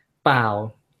เปล่า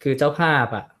คือเจ้าภาพ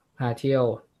อ่ะพาเที่ยว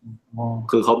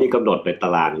คือเขามีกำหนดในตา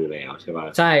รางอยู่แล้วใช่ป่ะ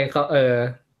ใช่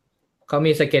เขา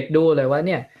มีสเก็ตดูเลยว่าเ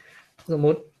นี่ยสม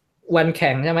มุติวันแ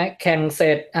ข่งใช่ไหมแข่งเส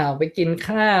ร็จไปกิน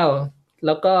ข้าวแ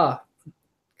ล้วก็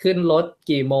ขึ้นรถ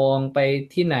กี่โมงไป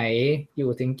ที่ไหนอยู่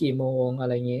ถึงกี่โมงอะไ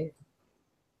รอย่างนี้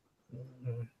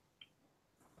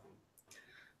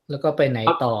แล้วก็ไปไหน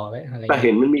ต่อไปอะไรแต่เ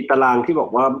ห็นมันมีตารางที่บอก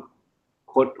ว่า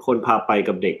คนพาไป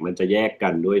กับเด็กมันจะแยกกั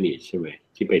นด้วยนี่ใช่ไหม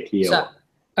ที่ไปเที่ยว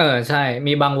ใช่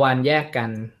มีบางวันแยกกัน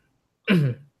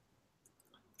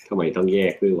ทำไมต้องแย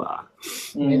กด้วยวะ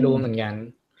ไม่รู้เหมือนกัน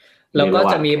แล้วก็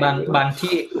จะมีบาง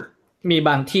ที่มีบ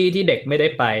างที่ที่เด็กไม่ได้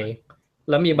ไป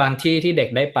แล้วมีบางที่ที่เด็ก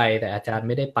ได้ไปแต่อาจารย์ไ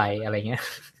ม่ได้ไปอะไรเงี้ย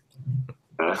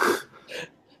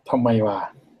ทำไมวะ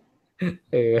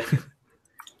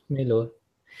ไม่รู้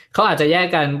เขาอาจจะแยก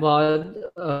กันเพราะ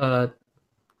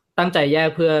ตั้งใจแยก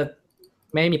เพื่อ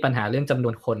ไม่ให้มีปัญหาเรื่องจำน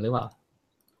วนคนหรือเปล่า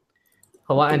เพ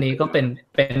ราะว่าอันนี้ก็เป็น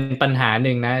ปัญหาห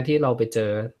นึ่งนะที่เราไปเจ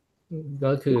อ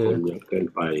ก็คือคนเยอะเกิน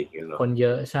ไปคนเย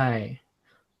อะใช่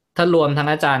ถ้ารวมทั้ง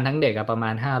อาจารย์ทั้งเด็กประมา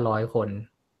ณ500คน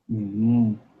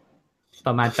ป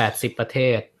ระมาณ80ประเท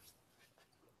ศ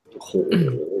โห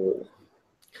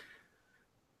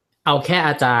เอาแค่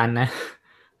อาจารย์นะ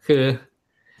คือ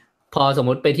พอสม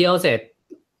มุติไปเที่ยวเสร็จ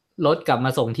รถกลับม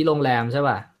าส่งที่โรงแรมใช่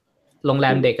ป่ะโรงแร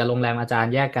มเด็กกับโรงแรมอาจาร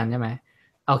ย์แยกกันใช่ไหม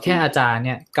เอาแค่อาจารย์เ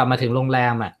นี่ยกลับมาถึงโรงแร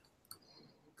ม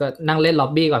ก็นั่งเล่นล็อ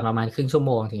บบี้ก่อนประมาณครึ่งชั่วโ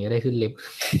มงถึงจะได้ขึ้นลิฟต์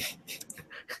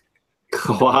เพ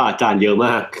ราะว่าอาจารย์เยอะม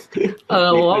ากเ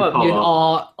พราะว่าแบบยืน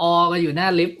มาอยู่หน้า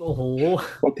ลิฟต์โอ้โห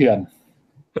โคตรเถื่อน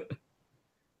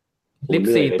ลิฟ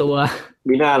ต์4ตัวไ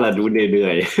ม่น่าล่ะดูเหนื่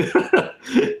อย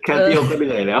ๆแค่เที่ยวก็เห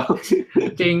นื่อยแล้ว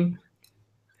จริง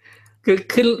คือ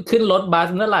ขึ้นรถบัส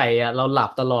เมื่อไหร่เราหลั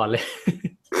บตลอดเลย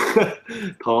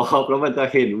ท้อแล้วมันจะ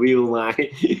เห็นวิวไหม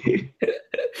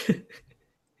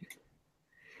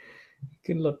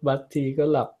ขึ้นรถบัสทีก็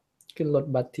หลับขึ้นรถ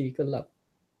บัสทีก็หลับ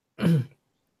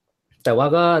แต่ว่า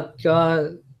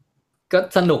ก็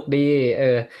สนุกดี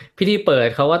พิธีเปิด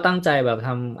เขาว่าตั้งใจแบบท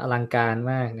ำอลังการ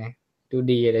มากนะดู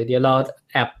ดีเลยเดี๋ยวเรา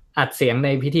แอบอัดเสียงใน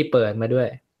พิธีเปิดมาด้วย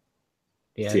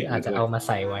เดี๋ยวอาจจะเอามาใ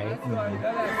ส่ไว้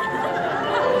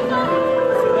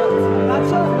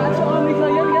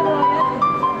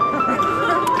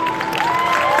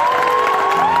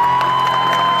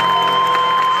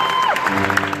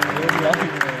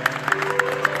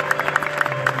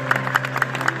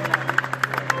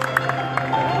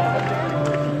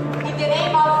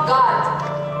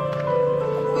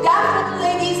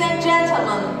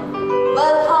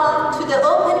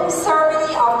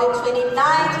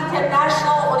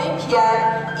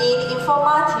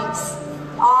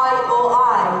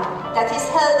that is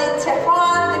held in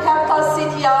Tehran, the capital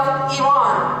city of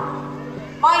Iran.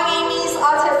 My name is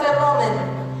Atef Momen.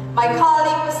 My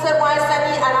colleague Mr.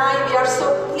 Moazzami and I, we are so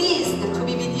pleased to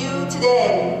be with you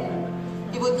today.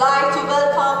 We would like to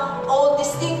welcome all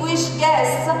distinguished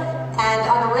guests and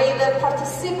honorable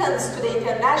participants to the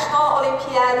International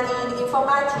Olympiad in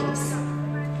Informatics.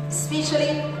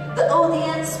 Especially the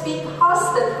audience being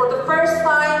hosted for the first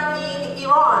time in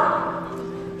Iran.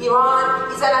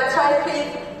 Iran is an attractive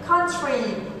country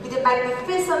with a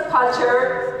magnificent culture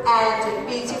and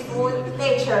beautiful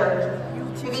nature.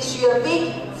 We wish you a week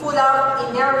full of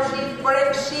energy,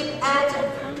 friendship, and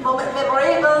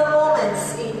memorable moments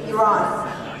in Iran.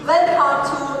 Welcome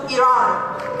to Iran.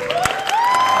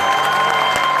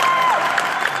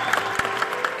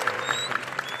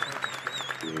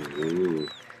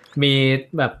 มี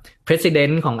แบบ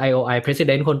president ของ IOI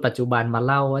president คนปัจจุบันมา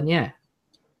เล่าว่าเนี่ย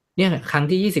ครั้ง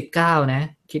ที่29นะ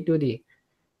คิดดูดิ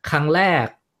ครั้งแรก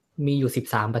มีอยู่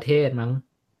13ประเทศมั้ง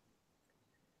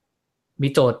มี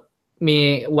โจทย์มี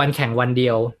วันแข่งวันเดี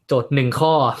ยวโจทย์1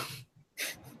ข้อ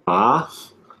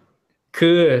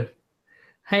คือ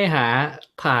ให้หา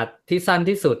ผาดที่สั้น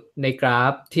ที่สุดในกรา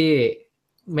ฟที่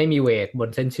ไม่มีเวทบน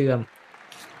เส้นเชื่อม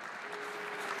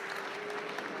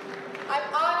I'm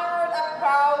honored and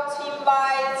proud to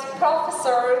invite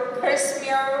Professor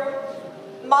Krishmir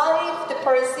Malik, the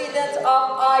President of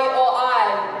IOI,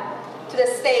 to the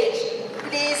stage.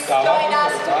 Please join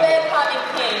us to welcome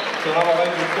him. جناب آقای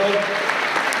دکتر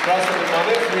راست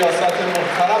مانف ریاست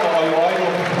محترم IOI رو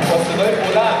با صدای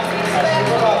بلند تشریف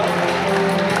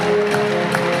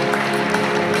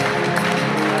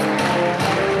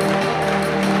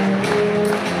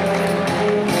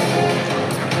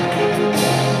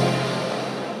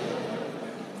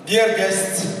Dear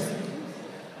guests,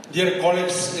 dear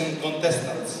colleagues and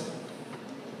contestants,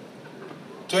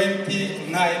 29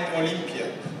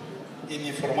 Olympiad in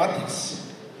informatics.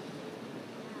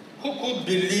 Who could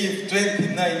believe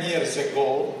 29 years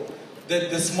ago that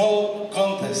the small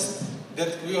contest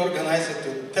that we organized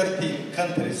to 13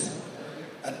 countries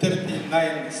and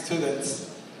 39 students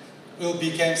will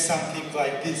become something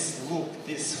like this? Look,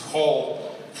 this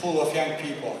hall full of young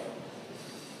people.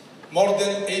 More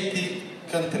than 80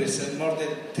 countries and more than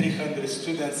 300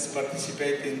 students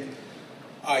participating.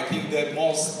 I think the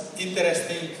most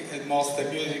interesting and most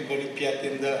amusing Olympiad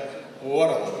in the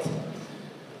world.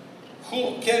 Who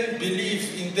can believe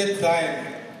in that time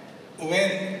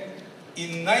when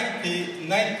in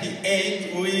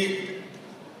 1998 we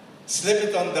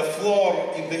slept on the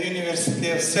floor in the University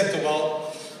of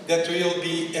Setúbal that we will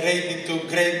be ready to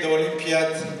grade the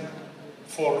Olympiad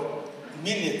for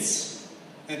minutes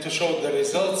and to show the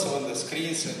results on the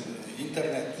screens and the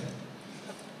internet.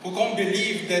 Who can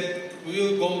believe that we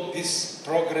will go this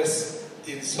progress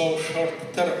in so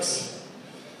short terms?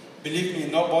 Believe me,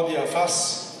 nobody of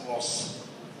us was.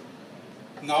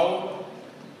 Now,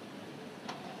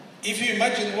 if you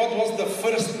imagine what was the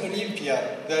first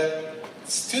Olympiad, the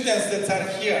students that are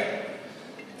here,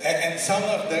 and some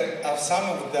of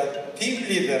the team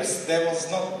leaders that was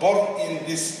not born in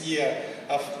this year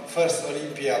of first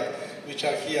Olympiad, which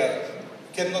are here,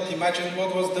 cannot imagine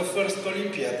what was the first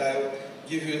Olympiad. I'll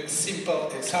give you a simple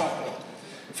example.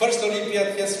 First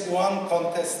Olympiad has one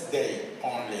contest day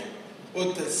only,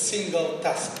 with a single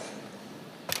task.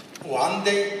 One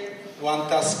day, one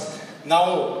task.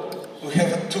 Now we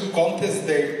have 2 contest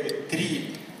days with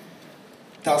 3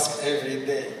 tasks every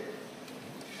day.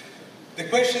 The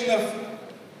question of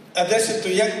addressed to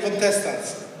young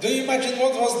contestants. Do you imagine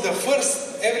what was the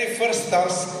every first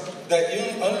task, the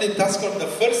only task of the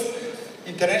first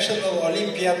International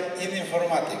Olympiad in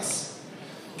informatics?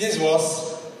 This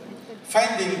was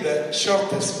finding the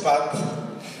shortest path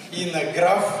in a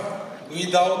graph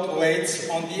without weights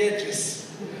on the edges.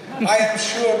 I am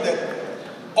sure that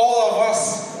all of us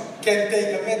can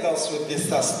take medals with this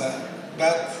task now,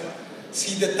 but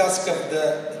see the task of the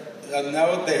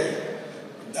nowadays.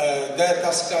 The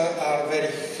tasks are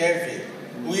very heavy.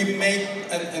 We made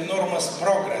an enormous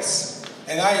progress,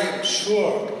 and I am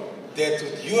sure that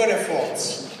with your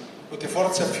efforts, with the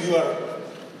efforts of your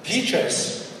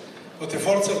teachers, with the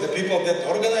efforts of the people that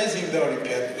are organizing the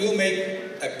Olympiad, we'll make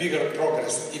a bigger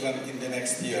progress even in the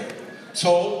next year.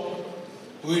 So,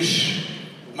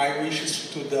 my wishes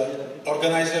to the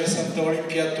organizers of the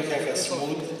Olympiad to have a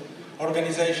smooth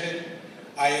organization.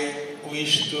 I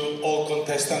wish to all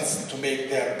contestants to make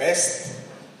their best,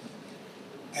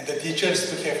 and the teachers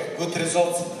to have a good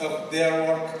results of their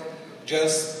work,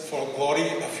 just for glory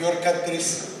of your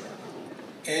countries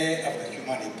and of the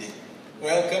humanity.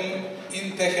 Welcome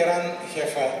in Tehran,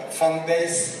 have a fun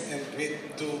days, and we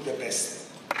do the best.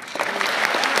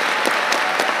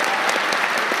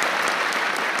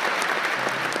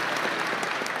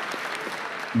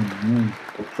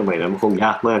 สมัยนั้นคงย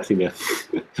ากมากสิเนี่ย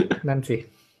นั่นสิ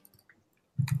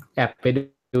แอบไป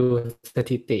ดูส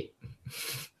ถิติ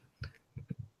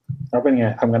แล้วเป็นไง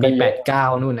ทำกันได้เยอะ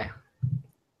89นู่นน่ะ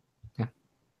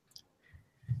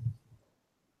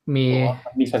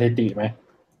มีสถิติไหม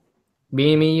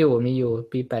มีอยู่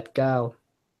ปี89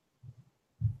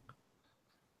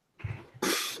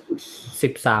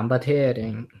 13ประเทศเอ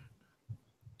ง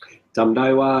จำได้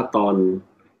ว่าตอ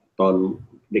น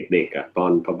เด็กๆอ่ะตอ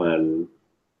นประมาณ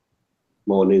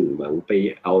ม.1 มั้งไป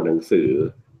เอาหนังสือ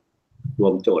รว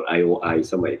มโจทย์ IOI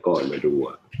สมัยก่อนมาดู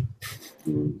อ่ะ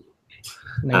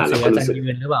แล้วก็รู้สึก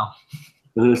ยืนหรือเปล่า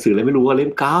สื่ออะไรไม่รู้ว่าเล่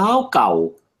มเก่า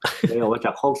ได้เอามาจ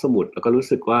ากห้องสมุดแล้วก็รู้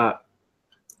สึกว่า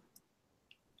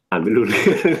อ่านไม่รู้เรื่อง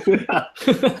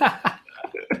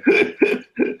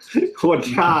โคตร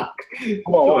ยาก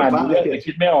บอกว่าอ่านเรื่องแต่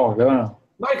คิดไม่ออกหรือเปล่า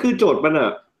ไม่คือโจทย์มันอ่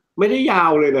ะไม่ได้ยา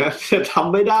วเลยนะแต่ท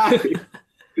ำไม่ได้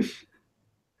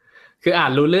คืออ่า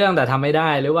นรู้เรื่องแต่ทำไม่ได้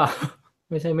หรือเปล่า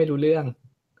ไม่ใช่ไม่รู้เรื่อง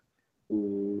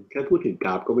แค่พูดถึงกร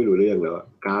าฟก็ไม่รู้เรื่องแล้ว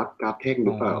กราฟแท่งห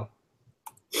รือเปล่า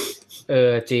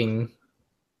จริง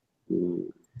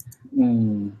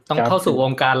ต้องเข้าสู่ว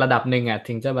งการระดับหนึ่งอ่ะ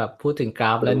ถึงจะแบบพูดถึงกร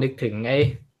าฟแล้วนึกถึง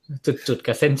จุด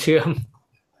กับเส้นเชื่อม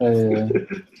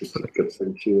จุดกับเส้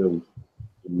นเชื่อม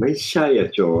ไม่ใช่อ่ะ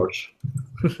จอร์จ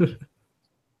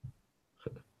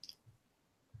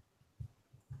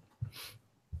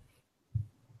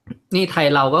นี่ไทย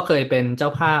เราก็เคยเป็นเจ้า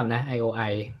ภาพนะ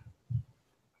IOI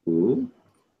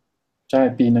ใช่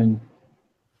ปีหนึ่ง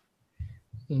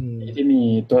ที่มี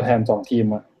ตัวแทน2ทีม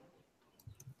อ่ะ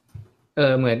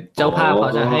เหมือนเจ้าภาพเข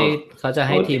าจะใ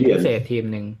ห้ทีมพิเศษทีม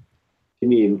หนึ่งที่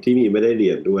มีไม่ได้เหรี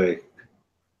ยญด้วย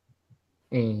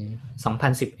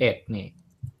2011นี่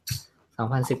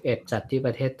2011จัดที่ป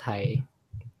ระเทศไทย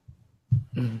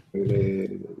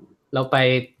เราไป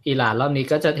อิหร่านรอบนี้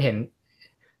ก็จะเห็น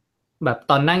แบบ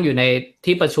ตอนนั่งอยู่ใน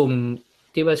ที่ประ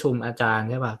ชุมอาจารย์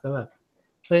ใช่ป่ะก็แบบ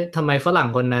เฮ้ยทำไมฝรั่ง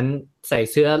คนนั้นใส่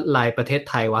เสื้อลายประเทศ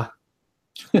ไทยวะ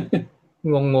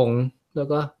งงแล้ว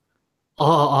ก็อ๋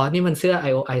อนี่มันเสื้อ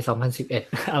IOI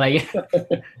 2011 อะไรเงี้ย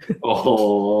อ๋อ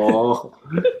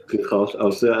คือเขาเอา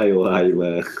เสื้อ IOI ม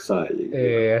าใส่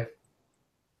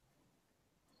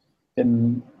เป็น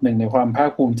หนึ่งในความภาค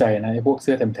ภูมิใจนะไอ้พวกเ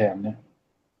สื้อแถมๆเนี่ย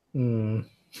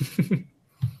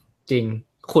จริง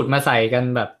ขุดมาใส่กัน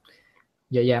แบบ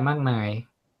เยอะแยะมากมาย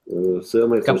เสื้อ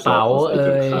มันกระเป๋า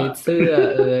เสื้อ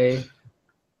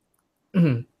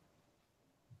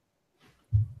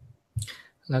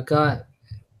แล้วก็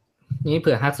นี่เ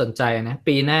ผื่อฮักสนใจนะ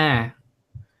ปีหน้า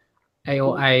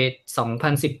IOI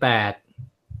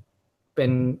 2018เป็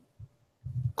น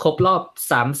ครบรอบ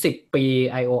30ปี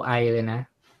IOI เลยนะ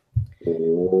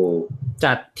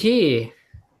จัดที่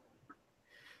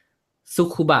ซุ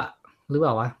คุบะหรือเป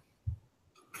ล่าวะ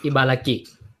อิบารากิ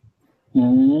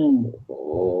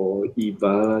อิบ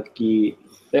ารากิ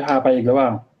ได้พาไปอีกหรือเปล่า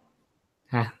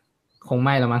ฮะคงไ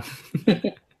ม่แล้วมั้ง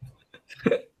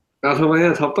ทำไม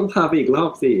ท็อปต้องพาไปอีกรอ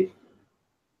บสิ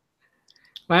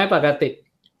ไม่ปกติ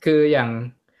คืออย่าง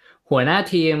หัวหน้า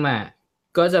ทีม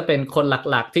ก็จะเป็นคน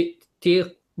หลักๆที่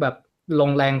แบบล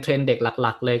งแรงเทรนเด็กห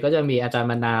ลักๆเลยก็จะมีอาจารย์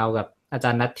มะนาวกับอาจา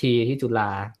รย์นัททีที่จุฬ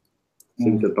า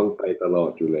ซึ่งจะต้องไปตลอ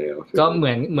ดอยู่แล้วก็เห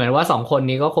มือนว่า2คน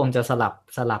นี้ก็คงจะส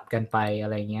ลับกันไปอะ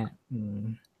ไรเงี้ย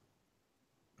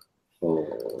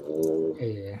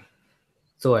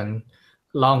ส่วน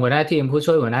รองหัวหน้าทีมผู้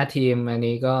ช่วยหัวหน้าทีมอัน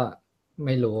นี้ก็ไ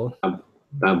ม่รู้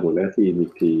ตามหัวหน้าทีมอี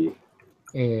กที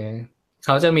เข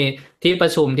าจะมีที่ปร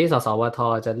ะชุมที่สสวท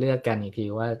จะเลือกกันอีกที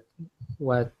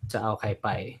ว่าจะเอาใครไป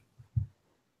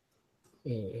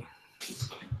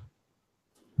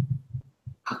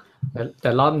แ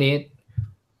ต่รอบ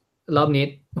นี้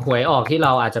หวยออกที่เร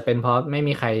าอาจจะเป็นเพราะไม่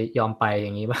มีใครยอมไปอ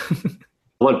ย่างนี้ป่ะ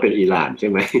มันเป็นอิหร่านใช่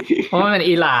ไหมเพราะมันเป็น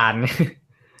อิหร่าน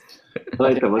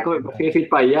แต่มันก็เป็นประเทศที่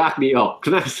ไปยากดีออก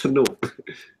น่าสนุก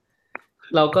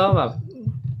เราก็แบบ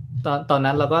ตอน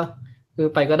นั้นเราก็คือ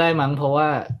ไปก็ได้มั้งเพราะว่า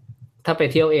ถ้าไป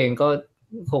เที่ยวเองก็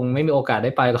คงไม่มีโอกาสไ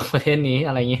ด้ไปหรอกประเทศนี้อ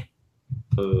ะไรเงี้ย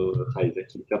ใครจะ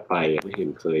คิดจะไปไม่เห็น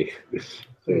เคย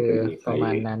ประมา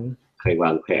ณนั้นใครวา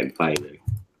งแผนไปเลย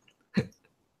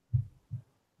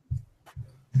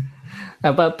แต่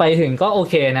ไปถึงก็โอ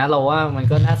เคนะเราว่ามัน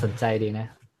ก็น่าสนใจดีนะ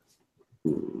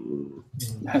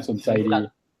น่าสนใจดี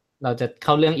เราจะเข้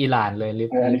าเรื่องอิหร่านเลยหรือ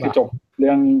อันนี้คือจบเ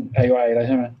รื่อง IOI แล้วใ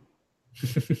ช่ไหม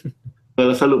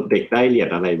สรุปเด็กได้เหรียญ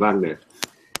อะไรบ้างเนี่ย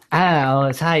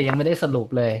ใช่ยังไม่ได้สรุป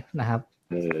เลยนะครับ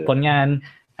ผลงาน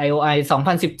IOI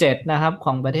 2017นะครับข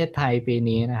องประเทศไทยปี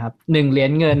นี้นะครับ1เหรีย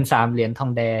ญเงิน3เหรียญทอ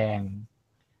งแดง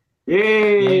เย้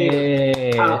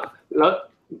แล้ว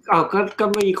ก็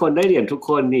ไม่มีคนได้เหรียญทุก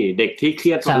คนนี่เด็กที่เค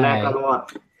รียดตอนแรกก็รอด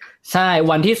ใช่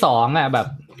วันที่2แบบ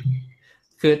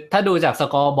คือถ้าดูจากส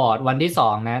กอร์บอร์ดวันที่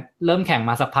2นะเริ่มแข่ง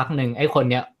มาสักพักนึงไอ้คน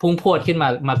เนี้ยพุ่งพรวดขึ้น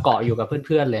มาเกาะอยู่กับเ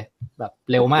พื่อนๆเลยแบบ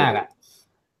เร็วมาก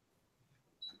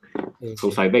ส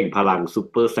งสัยแบ่งพลังซุป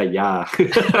เปอร์ไซย่า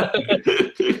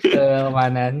ประมาณ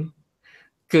นั้น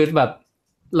คือแบบ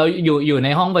เราอยู่ใน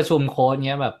ห้องประชุมโค้ชเ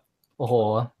งี้ยแบบโอ้โห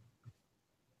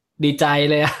ดีใจ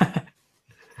เลย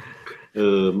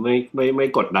ไม่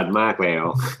กดดันมากแล้ว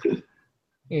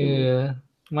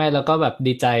ไม่แล้วก็แบบ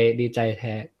ดีใจแ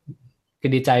ท้คื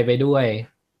อดีใจไปด้วย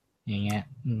อย่างเงี้ย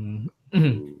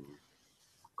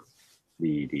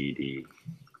ดี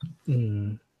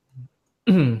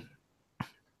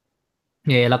เ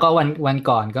นี่ยแล้วก็วัน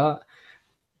ก่อนก็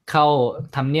เข้า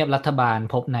ทำเนียบรัฐบาล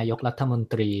พบนายกรัฐมน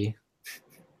ตรี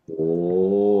โอ้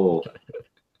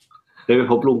ได้ไป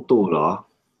พบลุงตู่เหรอ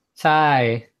ใช่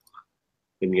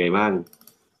เป็นไงบ้าง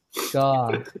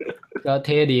ก็เ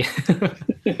ท่ดี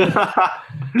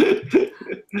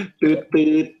ตื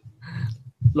ด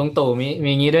ลุงตู่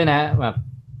มีงี้ด้วยนะแบบ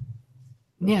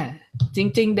เนี่ยจ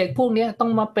ริงๆเด็กพวกนี้ต้อ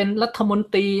งมาเป็นรัฐมน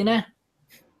ตรีนะ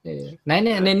ไหนเ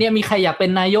นี่ยในนี้มีใครอยากเป็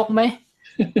นนายกไหม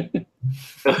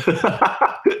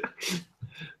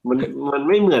มันไ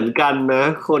ม่เหมือนกันนะ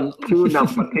คนผู้น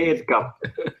ำประเทศกับ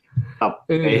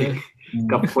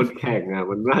กับคนแข่งอ่ะ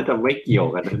มันน่าจะไม่เกี่ยว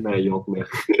กันนะนายกเนี่ย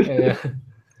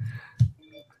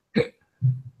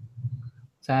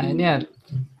ใช่เนี่ย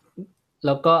แ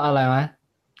ล้วก็อะไรวะ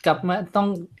กลับมาต้อง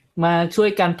มาช่วย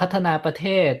กันพัฒนาประเท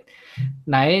ศ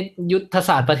ไหนยุทธศ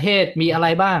าสตร์ประเทศมีอะไร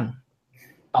บ้าง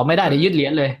ตอบไม่ได้เดี๋ยวยึดเหรีย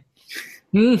ญเลย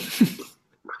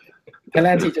คะแน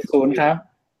น 4.0 ครับ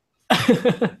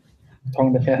ท่อง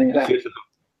ได้แค่นี้แหละ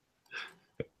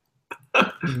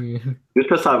ยุท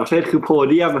ธศาสตร์ประเทศคือโพ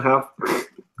เดียมครับ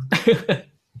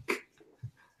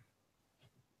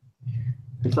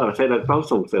ยุทธศาสตร์ประเทศเราต้อง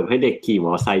ส่งเสริมให้เด็กขี่ม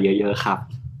อไซค์เยอะๆครับ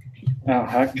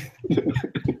ฮัก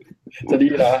จะดี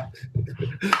เหรอ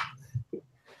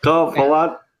ก็เพราะว่า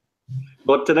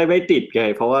รถจะได้ไม่ติดไง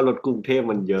เพราะว่ารถกรุงเทพ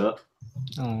มันเยอะ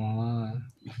อ๋อ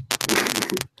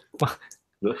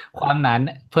ความหนา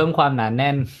เพิ่มความหนาแ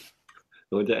น่น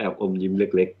เราจะแอบอมยิ้มเ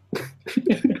ล็กๆ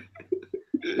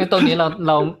ในตรงนี้เ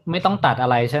ราไม่ต้องตัดอะ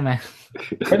ไรใช่ไหม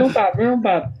ไม่ต้องตัด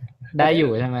ได้อยู่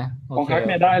ใช่ไหมของฮักเ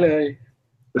นี่ยได้เลย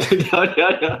เดี๋ยว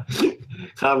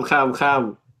ข้าม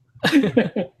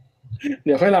เ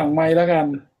ดี๋ยวค่อยหลังไมค์แล้วกัน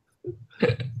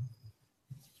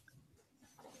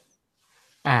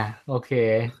โอเค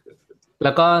แ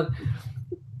ล้วก็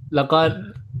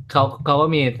เขาก็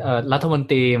มีรัฐมน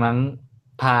ตรีมั้ง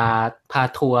พา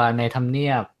ทัวร์ในทำเนี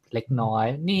ยบเล็กน้อย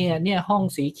เนี่ยห้อง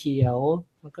สีเขียว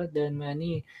มันก็เดินมา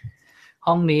นี่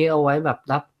ห้องนี้เอาไว้แบบ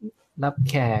รับ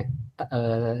แขก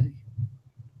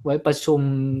ไว้ประชุม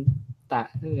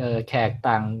แขก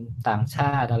ต่างช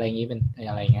าติอะไรอย่างนี้เป็น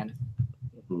อะไรอย่างเงี้ย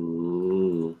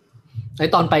ใน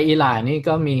ตอนไปอิหร่านนี่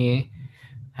ก็มี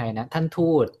ใครนะท่าน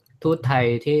ทูตไทย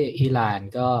ที่อิหร่าน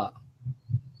ก็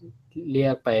เรี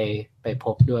ยกไปพ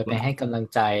บด้วยไปให้กำลัง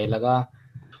ใจแล้วก็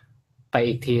ไป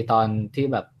อีกทีตอนที่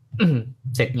แบบ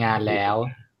เสร็จงานแล้ว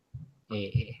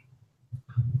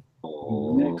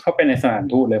เข้าไปในสถาน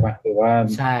ทูตเลยป่ะหรือว่า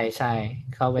ใช่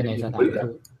เข้าไปในสถานทู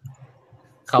ต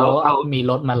เขาเอามี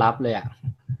รถมารับเลยอ่ะ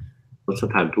ส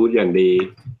ถานทูตอย่างดี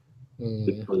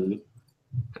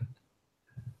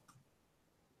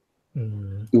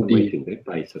ดูดีถึงได้ไป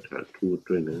สถานทูต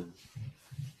ด้วยนะ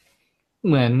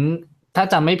เหมือนถ้า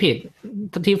จำไม่ผิด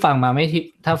ที่ฟังมา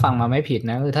ถ้าฟังมาไม่ผิด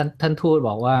นะคือท่านทูตบ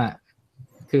อกว่า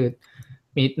คือ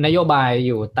มีนโยบายอ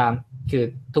ยู่ตามคือ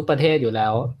ทุกประเทศอยู่แล้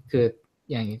วคือ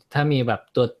อย่างถ้ามีแบบ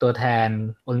ตัวแทน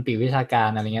โอลิมปิกวิชาการ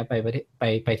อะไรเงี้ย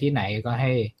ไปที่ไหนก็ใ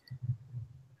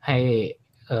ห้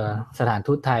สถาน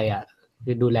ทูตไทยอ่ะ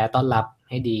คือดูแลต้อนรับ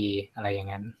ให้ดีอะไรอย่าง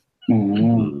นั้น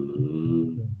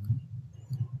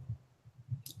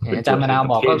อาจารย์มะนาว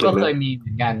บอกก็เคยมีเหมื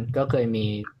อนกันก็เคยมี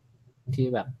ที่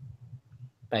แบบ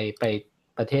ไป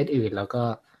ประเทศอื่นแล้วก็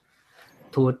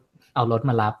ทูตเอารถ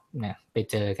มารับเนี่ยไป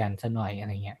เจอกันซะหน่อยอะไ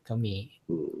รเงี้ยก็มี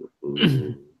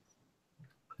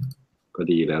ก็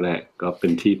ดีแล้วแหละก็เป็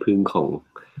นที่พึ่งของ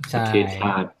ประเทศช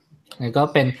าติแล้วก็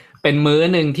เป็นมื้อ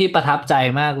หนึ่งที่ประทับใจ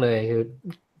มากเลย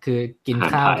คือกิน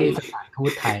ข้าวที่สถานทู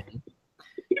ตไทย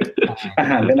อา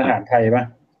หารเป็นอาหารไทยป่ะ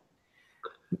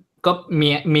ก็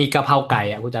มีกะเพราไก่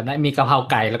อ่ะคุณจำได้มีกะเพรา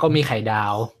ไก่แล้วก็มีไข่ดา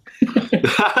ว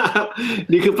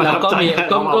นี่คือประทับใจ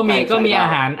ก็มีอา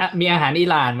หารอิ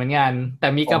หร่านเหมือนกันแต่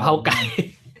มีกะเพราไก่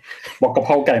บอกกะเพ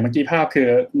ราไก่เมื่อกี้ภาพคือ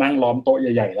นั่งล้อมโต๊ะใ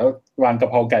หญ่ๆแล้ววางกะ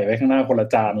เพราไก่ไว้ข้างหน้าคนละ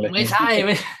จานเลยไม่ใช่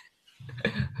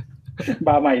บ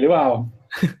าร์ใหม่หรือเปล่า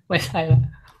ไม่ใช่แล้ว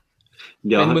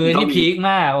เป็นมือที่พีค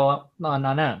มากตอน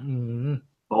นั้น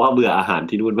เพราะว่าเบื่ออาหาร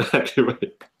ที่นู่นมากใช่ไหม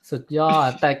สุดยอด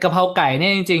แต่กะเพราไก่เนี่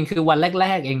ยจริงๆคือวันแร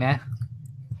กๆเองนะ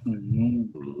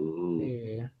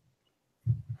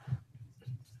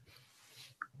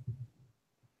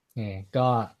ก็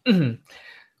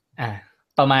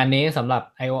ประมาณนี้สำหรับ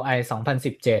IOI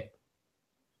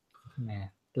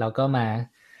 2017เราก็มา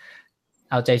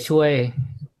เอาใจช่วย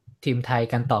ทีมไทย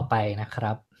กันต่อไปนะค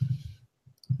รับ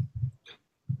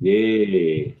เย้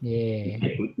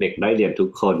เด็กได้เรียนทุก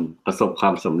คนประสบควา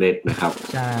มสำเร็จนะครับ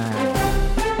ใช่